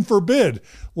 Heaven forbid.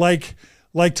 Like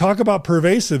talk about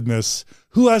pervasiveness.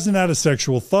 Who hasn't had a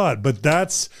sexual thought? But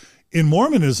that's in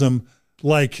Mormonism,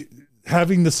 like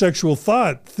having the sexual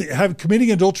thought,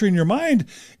 committing adultery in your mind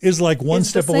is like one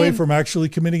step away from actually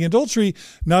committing adultery.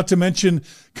 Not to mention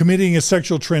committing a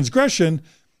sexual transgression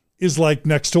is like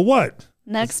next to what?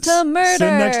 Next to murder.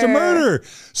 Sin next to murder.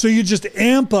 So you just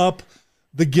amp up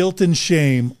the guilt and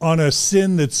shame on a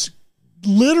sin that's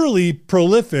literally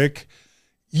prolific,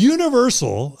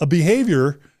 universal, a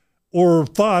behavior or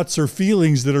thoughts or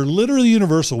feelings that are literally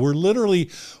universal. We're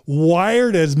literally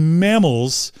wired as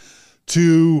mammals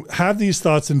to have these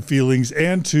thoughts and feelings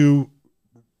and to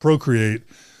procreate.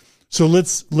 So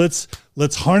let's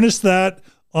harness that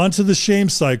onto the shame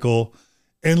cycle,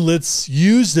 and let's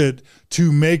use it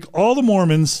to make all the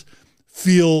Mormons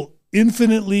feel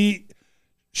infinitely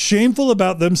shameful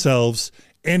about themselves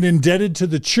and indebted to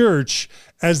the church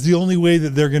as the only way that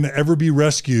they're going to ever be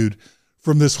rescued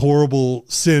from this horrible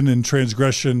sin and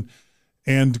transgression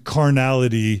and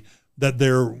carnality that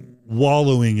they're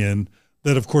wallowing in,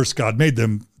 that of course God made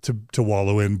them to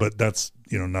wallow in, but that's,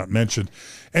 not mentioned.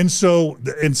 And so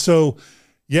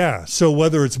yeah, so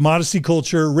whether it's modesty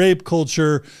culture, rape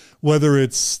culture, whether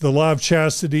it's the law of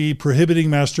chastity, prohibiting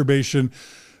masturbation,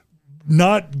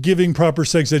 not giving proper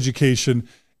sex education,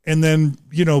 and then,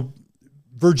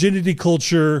 virginity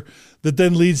culture that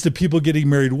then leads to people getting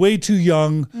married way too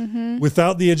young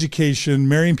without the education,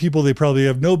 marrying people they probably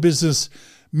have no business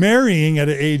marrying at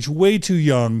an age way too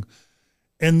young,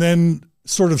 and then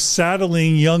sort of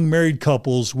saddling young married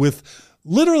couples with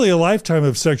literally a lifetime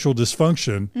of sexual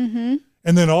dysfunction.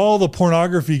 And then all the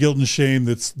pornography, guilt, and shame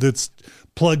that's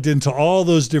plugged into all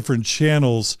those different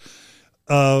channels.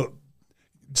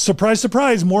 Surprise,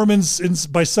 surprise, Mormons,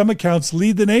 by some accounts,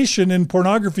 lead the nation in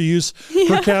pornography use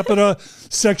per capita,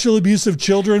 sexual abuse of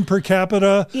children per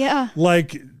capita. Yeah.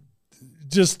 Like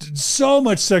just so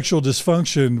much sexual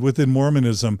dysfunction within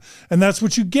Mormonism. And that's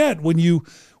what you get when you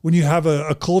have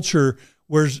a culture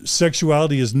where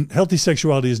healthy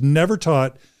sexuality is never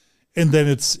taught, and then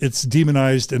it's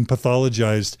demonized and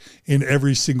pathologized in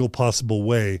every single possible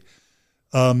way.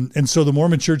 And so the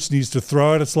Mormon church needs to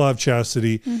throw out its law of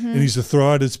chastity. It needs to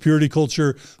throw out its purity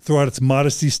culture, throw out its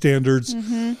modesty standards.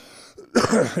 And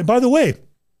by the way,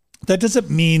 that doesn't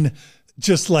mean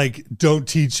just like don't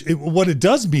teach. What it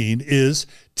does mean is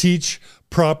teach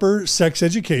proper sex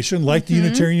education, like the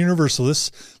Unitarian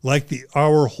Universalists, like the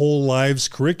Our Whole Lives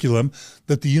curriculum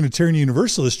that the Unitarian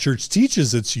Universalist Church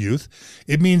teaches its youth.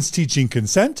 It means teaching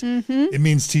consent. It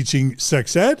means teaching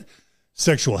sex ed,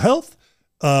 sexual health,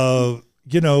 what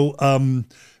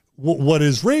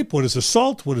is rape, what is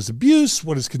assault, what is abuse,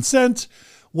 what is consent,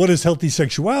 what is healthy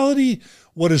sexuality,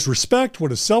 what is respect,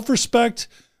 what is self-respect,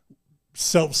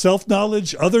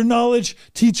 self-knowledge, other knowledge.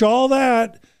 Teach all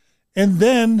that, and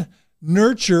then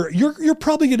nurture. You're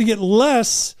probably going to get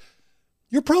less.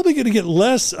 You're probably going to get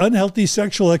less unhealthy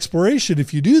sexual exploration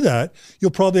if you do that. You'll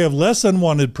probably have less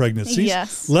unwanted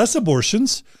pregnancies, less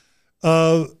abortions,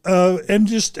 and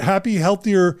just happy,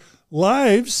 healthier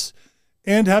lives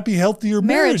and happy, healthier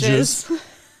marriages.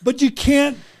 But you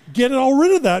can't get all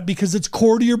rid of that because it's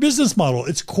core to your business model.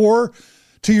 It's core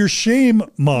to your shame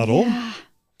model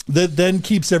that then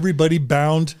keeps everybody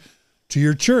bound to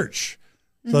your church.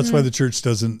 So that's why the church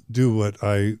doesn't do what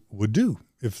I would do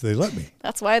if they let me.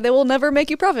 That's why they will never make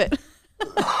you profit.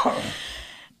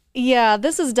 Yeah,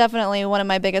 this is definitely one of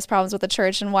my biggest problems with the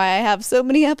church and why I have so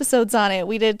many episodes on it.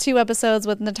 We did 2 episodes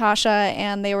with Natasha,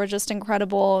 and they were just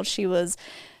incredible. She was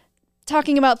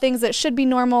talking about things that should be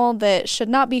normal, that should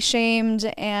not be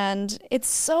shamed, and it's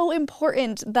so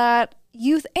important that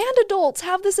youth and adults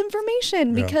have this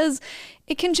information because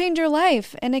it can change your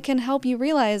life, and it can help you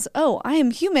realize, oh, I am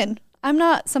human. I'm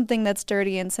not something that's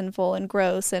dirty and sinful and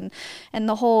gross, and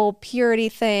the whole purity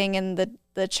thing and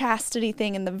the chastity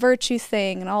thing and the virtue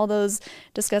thing and all those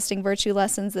disgusting virtue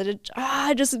lessons that it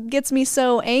just gets me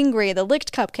so angry. The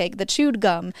licked cupcake, the chewed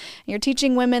gum. And you're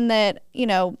teaching women that,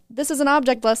 this is an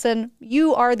object lesson.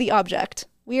 You are the object.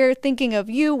 We are thinking of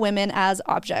you women as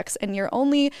objects, and your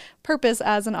only purpose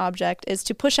as an object is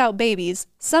to push out babies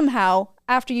somehow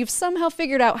after you've somehow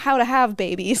figured out how to have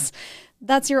babies.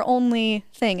 That's your only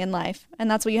thing in life, and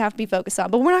that's what you have to be focused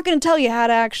on. But we're not going to tell you how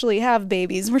to actually have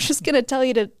babies. We're just going to tell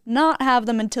you to not have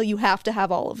them until you have to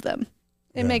have all of them.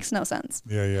 It makes no sense.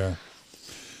 Yeah.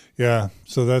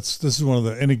 So this is one of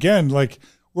the, and again, like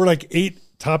we're like 8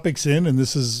 topics in, and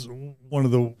this is one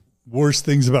of the worst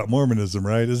things about Mormonism,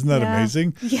 right? Isn't that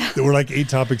amazing? Yeah. That we're like 8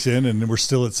 topics in and we're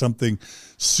still at something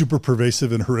super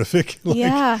pervasive and horrific.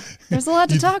 Like, there's a lot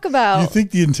to talk about. You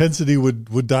think the intensity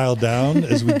would dial down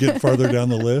as we get farther down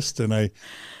the list? And I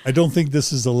don't think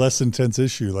this is a less intense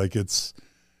issue. Like it's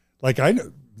like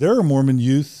there are Mormon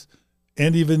youth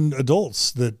and even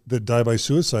adults that die by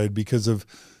suicide because of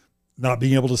not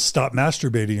being able to stop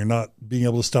masturbating or not being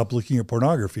able to stop looking at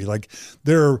pornography. Like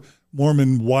there are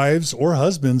Mormon wives or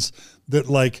husbands that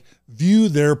like view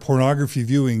their pornography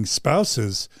viewing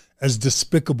spouses as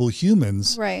despicable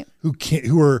humans, right?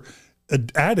 Who are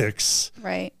addicts,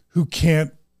 right? Who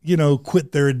can't,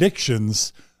 quit their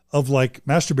addictions of like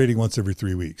masturbating once every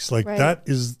 3 weeks. Like that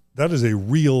is a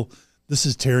real, this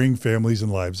is tearing families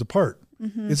and lives apart.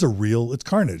 Mm-hmm. It's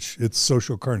carnage. It's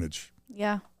social carnage.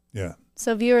 Yeah. Yeah.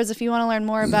 So viewers, if you want to learn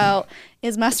more about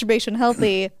is masturbation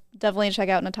healthy, definitely check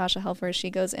out Natasha Helfer.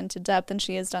 She goes into depth and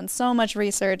she has done so much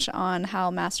research on how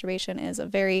masturbation is a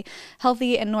very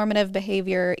healthy and normative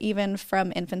behavior, even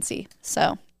from infancy.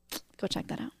 So go check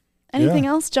that out. Anything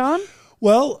else, John?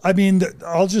 Well, I mean,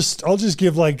 I'll just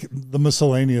give like the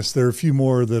miscellaneous. There are a few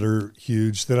more that are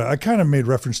huge that I kind of made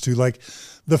reference to, like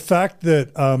the fact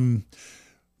that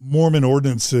Mormon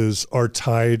ordinances are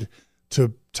tied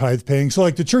to tithe paying. So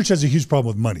like the church has a huge problem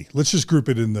with money. Let's just group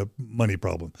it in the money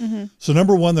problem. Mm-hmm. So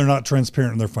number one, they're not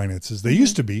transparent in their finances. They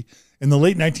used to be. In the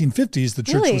late 1950s, the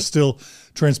church was still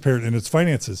transparent in its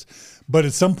finances. But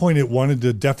at some point it wanted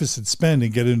to deficit spend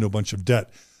and get into a bunch of debt.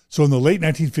 So in the late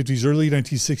 1950s, early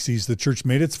 1960s, the church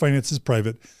made its finances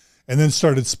private and then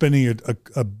started spending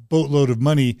a boatload of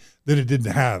money that it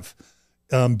didn't have,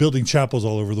 building chapels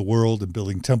all over the world and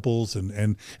building temples.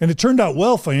 And it turned out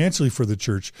well financially for the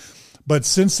church. But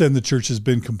since then, the church has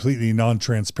been completely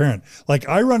non-transparent. Like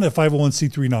I run a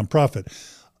 501c3 nonprofit.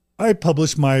 I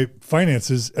publish my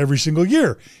finances every single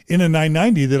year in a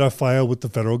 990 that I file with the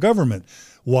federal government.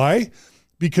 Why?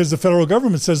 Because the federal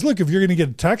government says, look, if you're going to get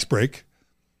a tax break,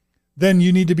 then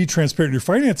you need to be transparent in your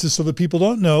finances so that people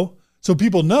don't know. So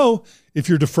people know if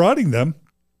you're defrauding them,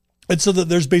 and so that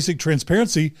there's basic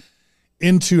transparency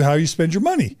into how you spend your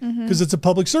money because it's a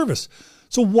public service.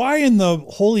 So why in the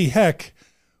holy heck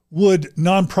would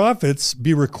nonprofits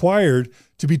be required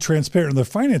to be transparent in their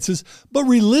finances, but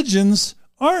religions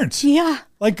aren't? Yeah.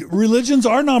 Like religions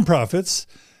are nonprofits.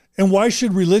 And why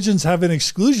should religions have an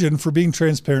exclusion for being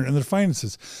transparent in their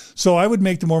finances? So I would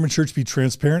make the Mormon church be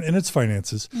transparent in its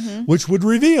finances, which would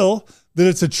reveal that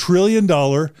it's $1 trillion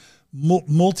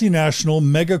multinational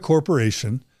mega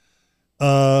corporation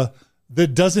that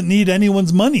doesn't need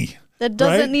anyone's money. That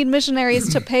doesn't need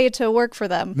missionaries to pay to work for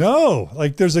them. No,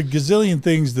 like there's a gazillion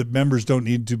things that members don't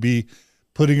need to be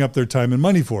putting up their time and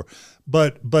money for.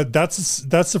 But that's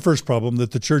the first problem,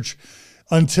 that the church,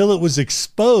 until it was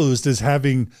exposed as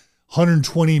having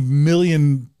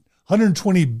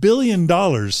 $120 billion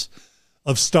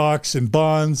of stocks and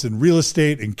bonds and real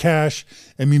estate and cash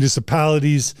and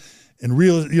municipalities and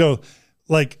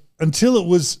until it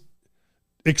was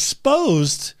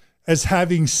exposed as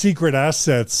having secret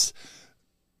assets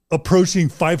approaching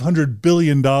 $500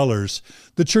 billion,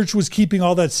 the church was keeping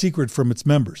all that secret from its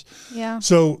members. Yeah.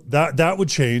 So that would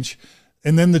change.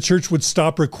 And then the church would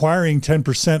stop requiring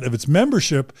 10% of its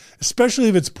membership, especially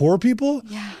if it's poor people.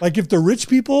 Yeah. Like if the rich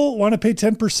people want to pay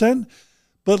 10%,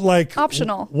 but like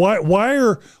optional. Why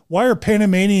are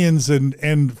Panamanians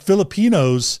and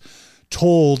Filipinos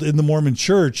told in the Mormon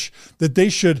church that they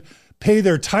should pay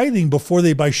their tithing before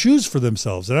they buy shoes for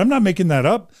themselves? And I'm not making that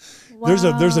up. Wow.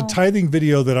 There's a tithing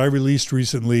video that I released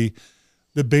recently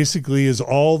that basically is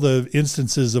all the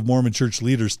instances of Mormon church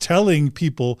leaders telling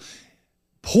people,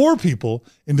 poor people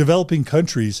in developing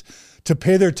countries, to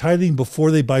pay their tithing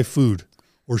before they buy food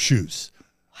or shoes.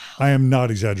 Wow. I am not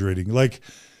exaggerating.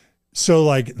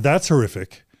 So that's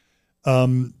horrific.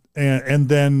 And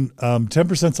then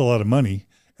 10% is a lot of money.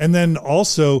 And then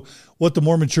also what the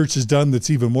Mormon church has done that's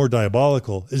even more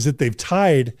diabolical is that they've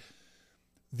tied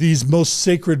these most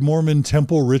sacred Mormon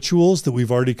temple rituals that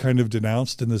we've already kind of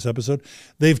denounced in this episode.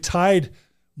 They've tied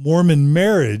Mormon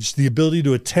marriage, the ability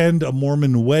to attend a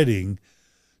Mormon wedding,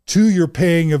 to your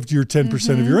paying of your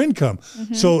 10% of your income.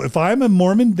 Mm-hmm. So if I'm a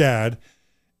Mormon dad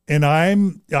and I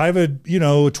have a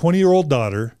 20-year-old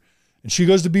daughter and she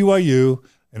goes to BYU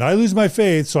and I lose my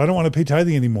faith, so I don't want to pay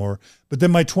tithing anymore, but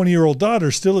then my 20-year-old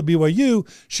daughter still at BYU,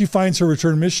 she finds her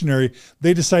returned missionary,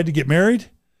 they decide to get married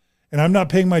and I'm not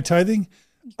paying my tithing,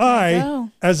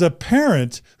 as a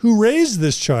parent who raised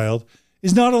this child,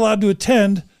 is not allowed to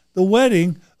attend the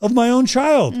wedding of my own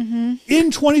child. Mm-hmm.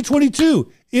 In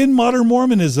 2022, in modern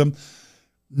Mormonism,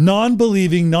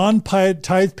 non-believing,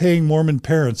 non-tithe-paying Mormon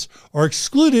parents are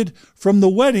excluded from the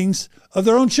weddings of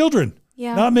their own children.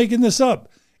 Yeah. Not making this up.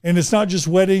 And it's not just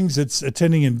weddings, it's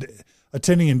attending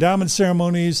endowment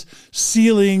ceremonies,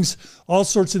 sealings, all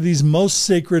sorts of these most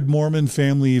sacred Mormon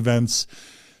family events.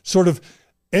 Sort of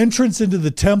entrance into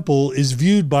the temple is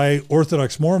viewed by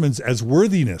Orthodox Mormons as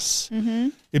worthiness. Mm-hmm.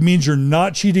 It means you're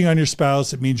not cheating on your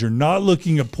spouse. It means you're not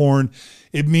looking at porn.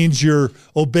 It means you're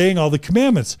obeying all the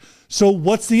commandments. So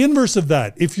what's the inverse of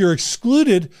that? If you're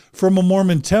excluded from a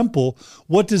Mormon temple,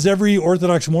 what does every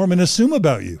Orthodox Mormon assume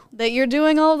about you? That you're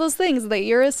doing all those things, that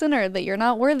you're a sinner, that you're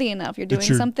not worthy enough, you're doing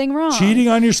something wrong. Cheating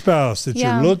on your spouse, that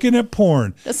you're looking at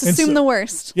porn. Just assume the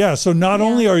worst. Yeah, so not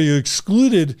only are you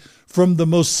excluded from the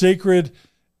most sacred,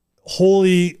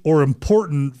 holy, or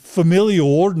important familial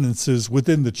ordinances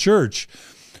within the church,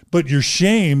 but you're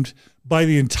shamed by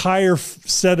the entire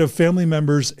set of family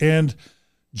members and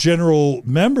general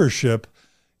membership.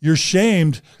 You're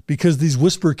shamed because these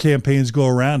whisper campaigns go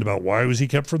around about why was he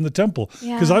kept from the temple?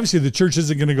 Because obviously the church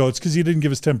isn't going to go, it's because he didn't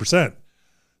give us 10%.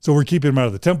 So we're keeping him out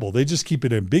of the temple. They just keep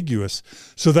it ambiguous.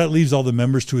 So that leaves all the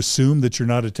members to assume that you're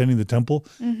not attending the temple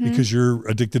because you're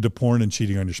addicted to porn and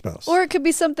cheating on your spouse. Or it could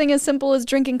be something as simple as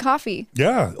drinking coffee.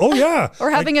 Yeah. Oh, yeah. Or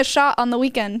having a shot on the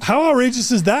weekend. How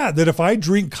outrageous is that? That if I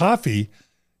drink coffee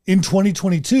in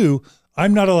 2022,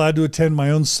 I'm not allowed to attend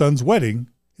my own son's wedding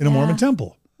in a Mormon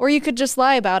temple. Or you could just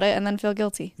lie about it and then feel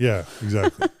guilty. Yeah,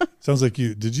 exactly. Sounds like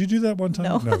you. Did you do that one time?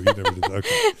 No. No, you never did that.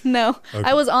 Okay. No. Okay.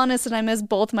 I was honest and I missed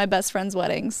both my best friends'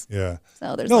 weddings. Yeah.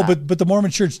 So there's no, that. but the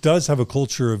Mormon church does have a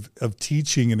culture of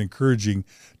teaching and encouraging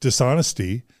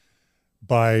dishonesty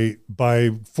by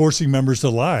forcing members to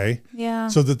lie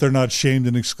so that they're not shamed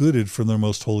and excluded from their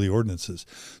most holy ordinances.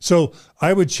 So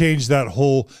I would change that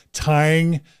whole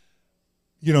tying,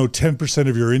 10%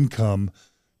 of your income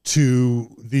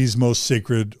to these most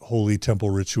sacred holy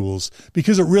temple rituals,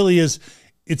 because it really is,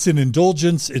 it's an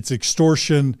indulgence, it's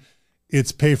extortion,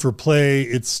 it's pay for play,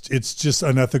 it's just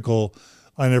unethical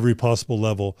on every possible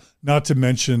level, not to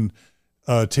mention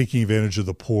taking advantage of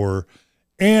the poor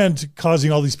and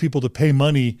causing all these people to pay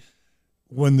money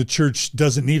when the church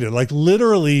doesn't need it. Like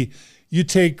literally you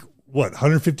take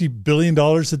 $150 billion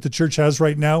that the church has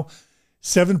right now,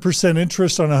 7%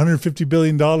 interest on $150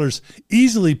 billion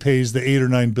easily pays the $8 or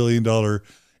 $9 billion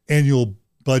annual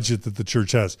budget that the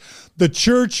church has.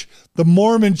 The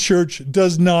Mormon church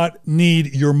does not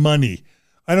need your money.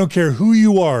 I don't care who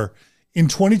you are. In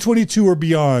 2022 or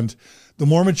beyond, the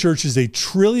Mormon church is it's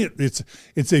at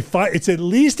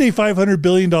least a $500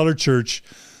 billion church.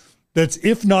 That's,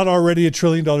 if not already a $1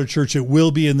 trillion church, it will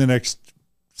be in the next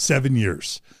 7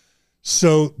 years.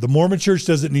 So the Mormon church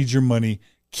doesn't need your money.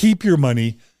 Keep your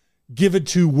money, give it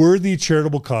to worthy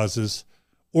charitable causes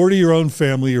or to your own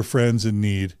family or friends in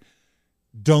need.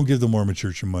 Don't give the Mormon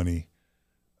church your money.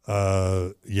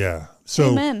 So,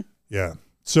 Amen. Yeah.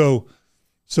 So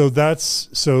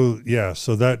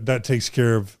that takes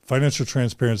care of financial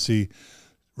transparency,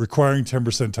 requiring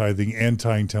 10% tithing and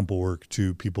tying temple work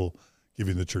to people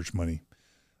giving the church money.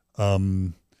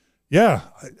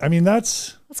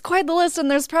 That's quite the list,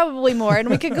 and there's probably more, and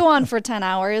we could go on for 10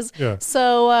 hours. Yeah.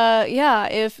 So,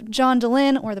 if John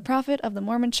Dehlin or the prophet of the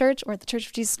Mormon Church or the Church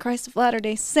of Jesus Christ of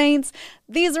Latter-day Saints,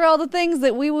 these are all the things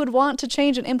that we would want to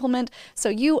change and implement so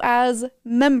you as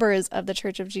members of the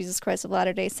Church of Jesus Christ of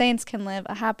Latter-day Saints can live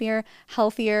a happier,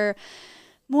 healthier,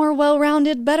 more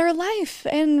well-rounded, better life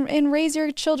and raise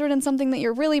your children in something that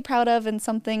you're really proud of and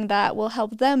something that will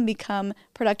help them become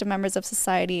productive members of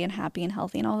society and happy and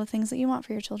healthy and all the things that you want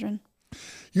for your children.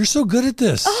 You're so good at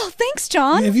this. Oh, thanks,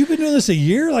 John. Have you been doing this a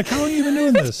year? Like, how long have you been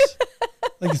doing this?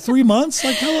 Like 3 months?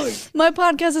 Like, how long? My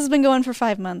podcast has been going for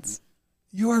 5 months.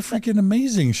 You are freaking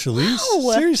amazing, Shalice.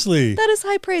 Wow. Seriously. That is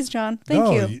high praise, John.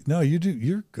 Thank you. No, you do.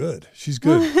 You're good. She's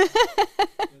good.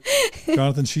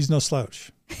 Jonathan, she's no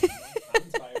slouch.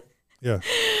 Yeah.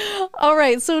 All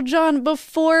right. So, John,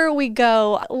 before we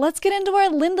go, let's get into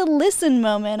our Linda Listen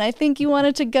moment. I think you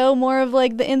wanted to go more of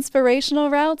like the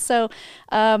inspirational route. So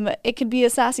it could be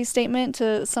a sassy statement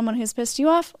to someone who's pissed you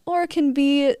off, or it can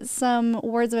be some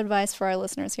words of advice for our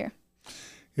listeners here.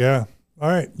 Yeah. All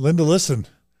right. Linda, listen.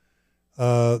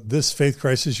 This faith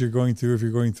crisis you're going through, if you're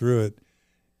going through it,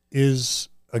 is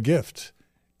a gift.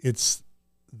 It's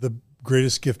the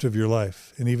greatest gift of your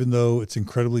life. And even though it's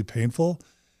incredibly painful,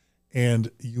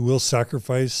 and you will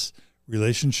sacrifice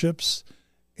relationships,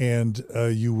 and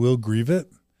you will grieve it,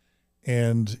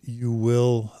 and you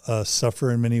will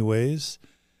suffer in many ways,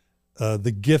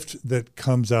 the gift that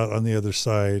comes out on the other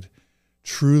side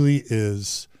truly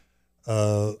is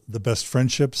the best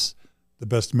friendships, the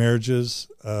best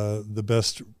marriages, the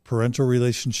best parental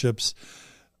relationships,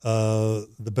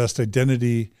 the best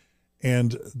identity,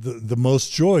 and the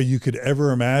most joy you could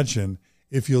ever imagine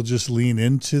if you'll just lean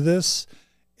into this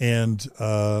and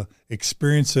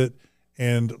experience it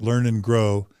and learn and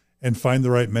grow and find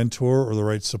the right mentor or the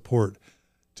right support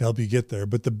to help you get there.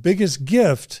 But the biggest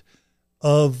gift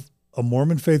of a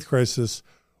Mormon faith crisis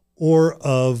or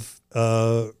of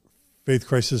faith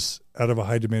crisis out of a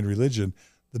high demand religion,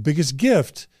 the biggest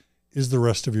gift is the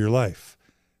rest of your life,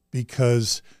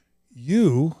 because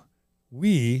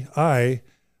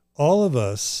all of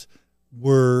us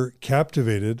were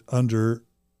captivated under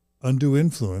undue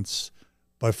influence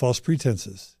by false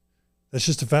pretenses. That's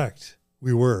just a fact.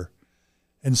 We were.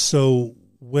 And so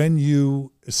when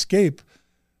you escape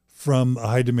from a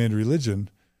high demand religion,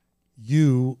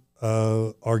 you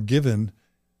are given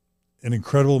an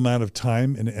incredible amount of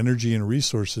time and energy and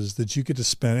resources that you get to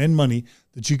spend, and money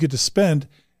that you get to spend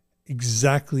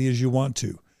exactly as you want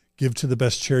to. Give to the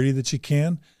best charity that you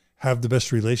can, have the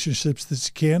best relationships that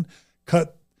you can,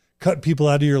 cut people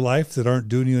out of your life that aren't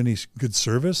doing you any good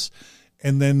service,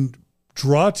 and then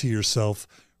draw to yourself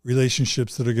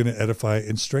relationships that are going to edify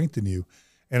and strengthen you.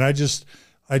 And I just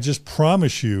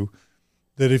promise you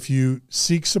that if you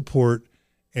seek support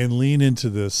and lean into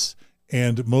this,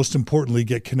 and most importantly,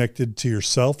 get connected to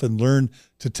yourself and learn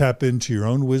to tap into your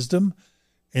own wisdom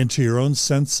and to your own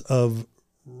sense of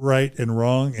right and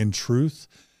wrong and truth,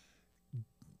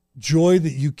 joy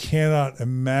that you cannot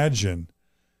imagine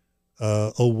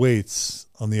awaits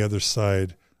on the other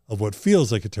side of what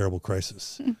feels like a terrible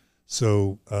crisis.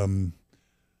 So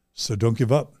don't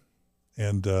give up,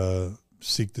 and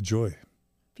seek the joy.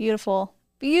 Beautiful.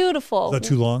 Beautiful. Was that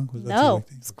too long? No,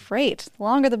 it's great. The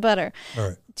longer the better. All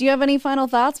right. Do you have any final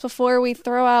thoughts before we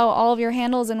throw out all of your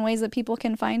handles and ways that people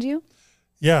can find you?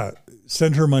 Yeah.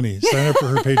 Send her money. Sign up for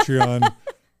her Patreon.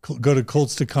 Go to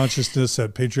Cults to Consciousness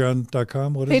at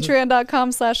patreon.com. What is it?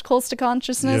 Patreon.com/Cults to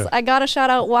Consciousness. Yeah. I got to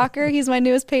shout out Walker. He's my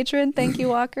newest patron. Thank you,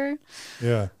 Walker.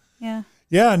 Yeah. Yeah.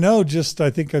 Yeah. No, I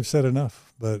think I've said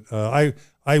enough. But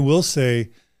I will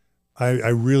say, I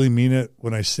really mean it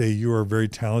when I say you are very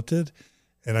talented.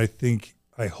 And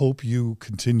I hope you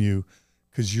continue,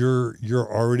 because you're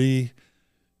already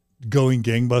going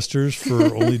gangbusters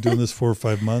for only doing this 4 or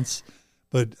 5 months.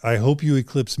 But I hope you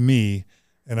eclipse me,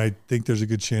 and I think there's a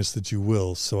good chance that you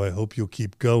will. So I hope you'll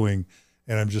keep going.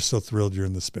 And I'm just so thrilled you're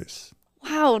in this space.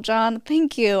 Wow, John,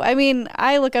 thank you. I mean,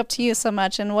 I look up to you so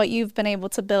much and what you've been able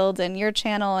to build in your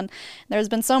channel. And there's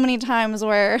been so many times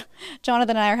where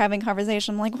Jonathan and I are having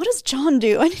conversation. I'm like, what does John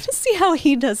do? I need to see how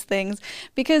he does things,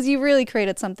 because you really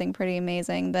created something pretty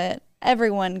amazing that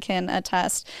everyone can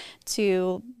attest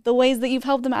to the ways that you've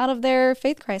helped them out of their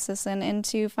faith crisis and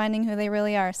into finding who they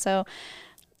really are. So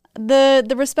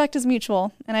the respect is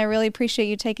mutual, and I really appreciate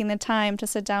you taking the time to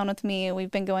sit down with me. We've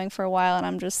been going for a while, and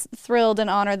I'm just thrilled and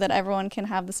honored that everyone can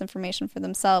have this information for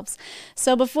themselves.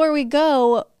 So before we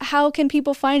go, how can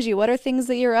people find you? What are things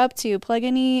that you're up to? Plug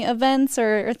any events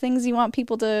or things you want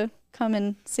people to come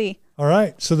and see. All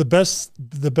right. So the best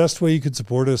way you could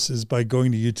support us is by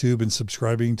going to YouTube and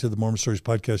subscribing to the Mormon Stories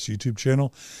Podcast YouTube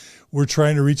channel. We're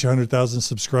trying to reach 100,000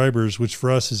 subscribers, which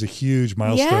for us is a huge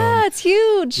milestone. Yeah, it's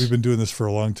huge. We've been doing this for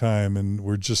a long time, and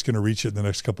we're just going to reach it in the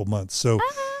next couple months. So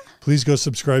please go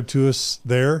subscribe to us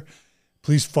there.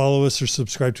 Please follow us or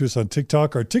subscribe to us on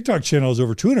TikTok. Our TikTok channel is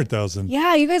over 200,000.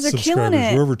 Yeah, you guys are killing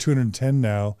it. We're over 210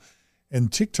 now.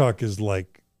 And TikTok is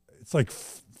like, it's like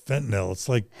fentanyl. It's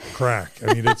like crack.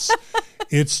 I mean,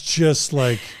 it's just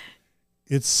like,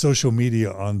 it's social media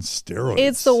on steroids.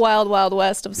 It's the wild, wild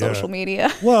west of social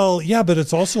media. Well, yeah, but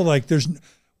it's also like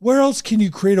where else can you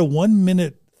create a 1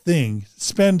 minute thing,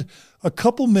 spend a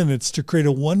couple minutes to create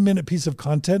a 1 minute piece of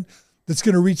content that's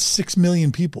going to reach 6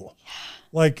 million people? Yeah.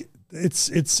 Like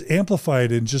it's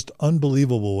amplified in just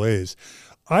unbelievable ways.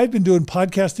 I've been doing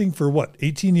podcasting for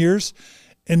 18 years.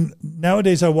 And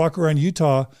nowadays I walk around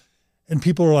Utah and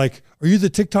people are like, "Are you the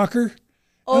TikToker?"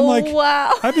 Oh, I'm like,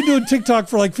 wow. I've been doing TikTok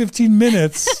for like 15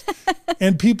 minutes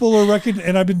and people are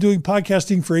and I've been doing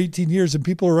podcasting for 18 years and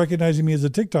people are recognizing me as a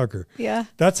TikToker. Yeah.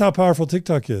 That's how powerful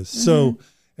TikTok is. Mm-hmm. So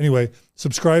anyway,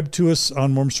 subscribe to us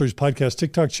on Mormon Stories Podcast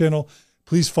TikTok channel.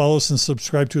 Please follow us and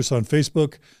subscribe to us on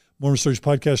Facebook, Mormon Stories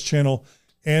Podcast channel,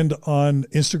 and on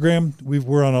Instagram.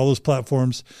 We're on all those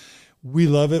platforms. We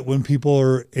love it when people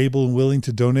are able and willing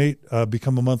to donate,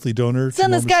 become a monthly donor.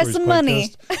 Send this guy some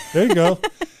money. There you go.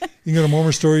 You can go to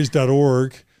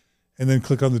mormonstories.org and then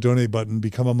click on the donate button,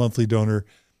 become a monthly donor.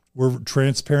 We're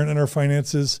transparent in our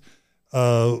finances.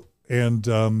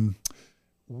 And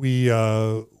we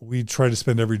try to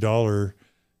spend every dollar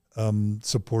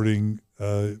supporting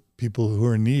people who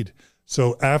are in need.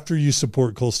 So after you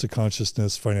support Cults to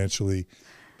Consciousness financially,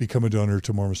 become a donor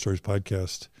to Mormon Stories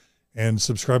Podcast and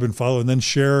subscribe and follow, and then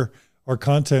share our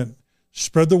content.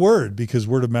 Spread the word, because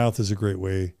word of mouth is a great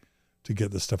way to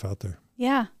get this stuff out there.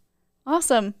 Yeah.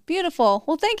 Awesome. Beautiful.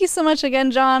 Well, thank you so much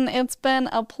again, John. It's been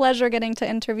a pleasure getting to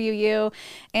interview you.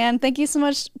 And thank you so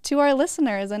much to our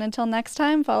listeners. And until next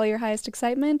time, follow your highest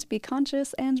excitement, be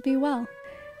conscious, and be well.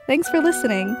 Thanks for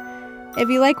listening. If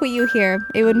you like what you hear,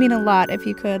 it would mean a lot if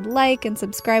you could like and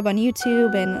subscribe on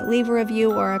YouTube and leave a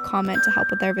review or a comment to help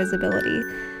with our visibility.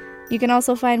 You can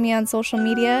also find me on social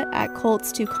media at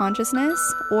Cults2Consciousness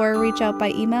or reach out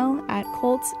by email at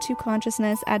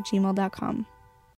cults2consciousness@gmail.com.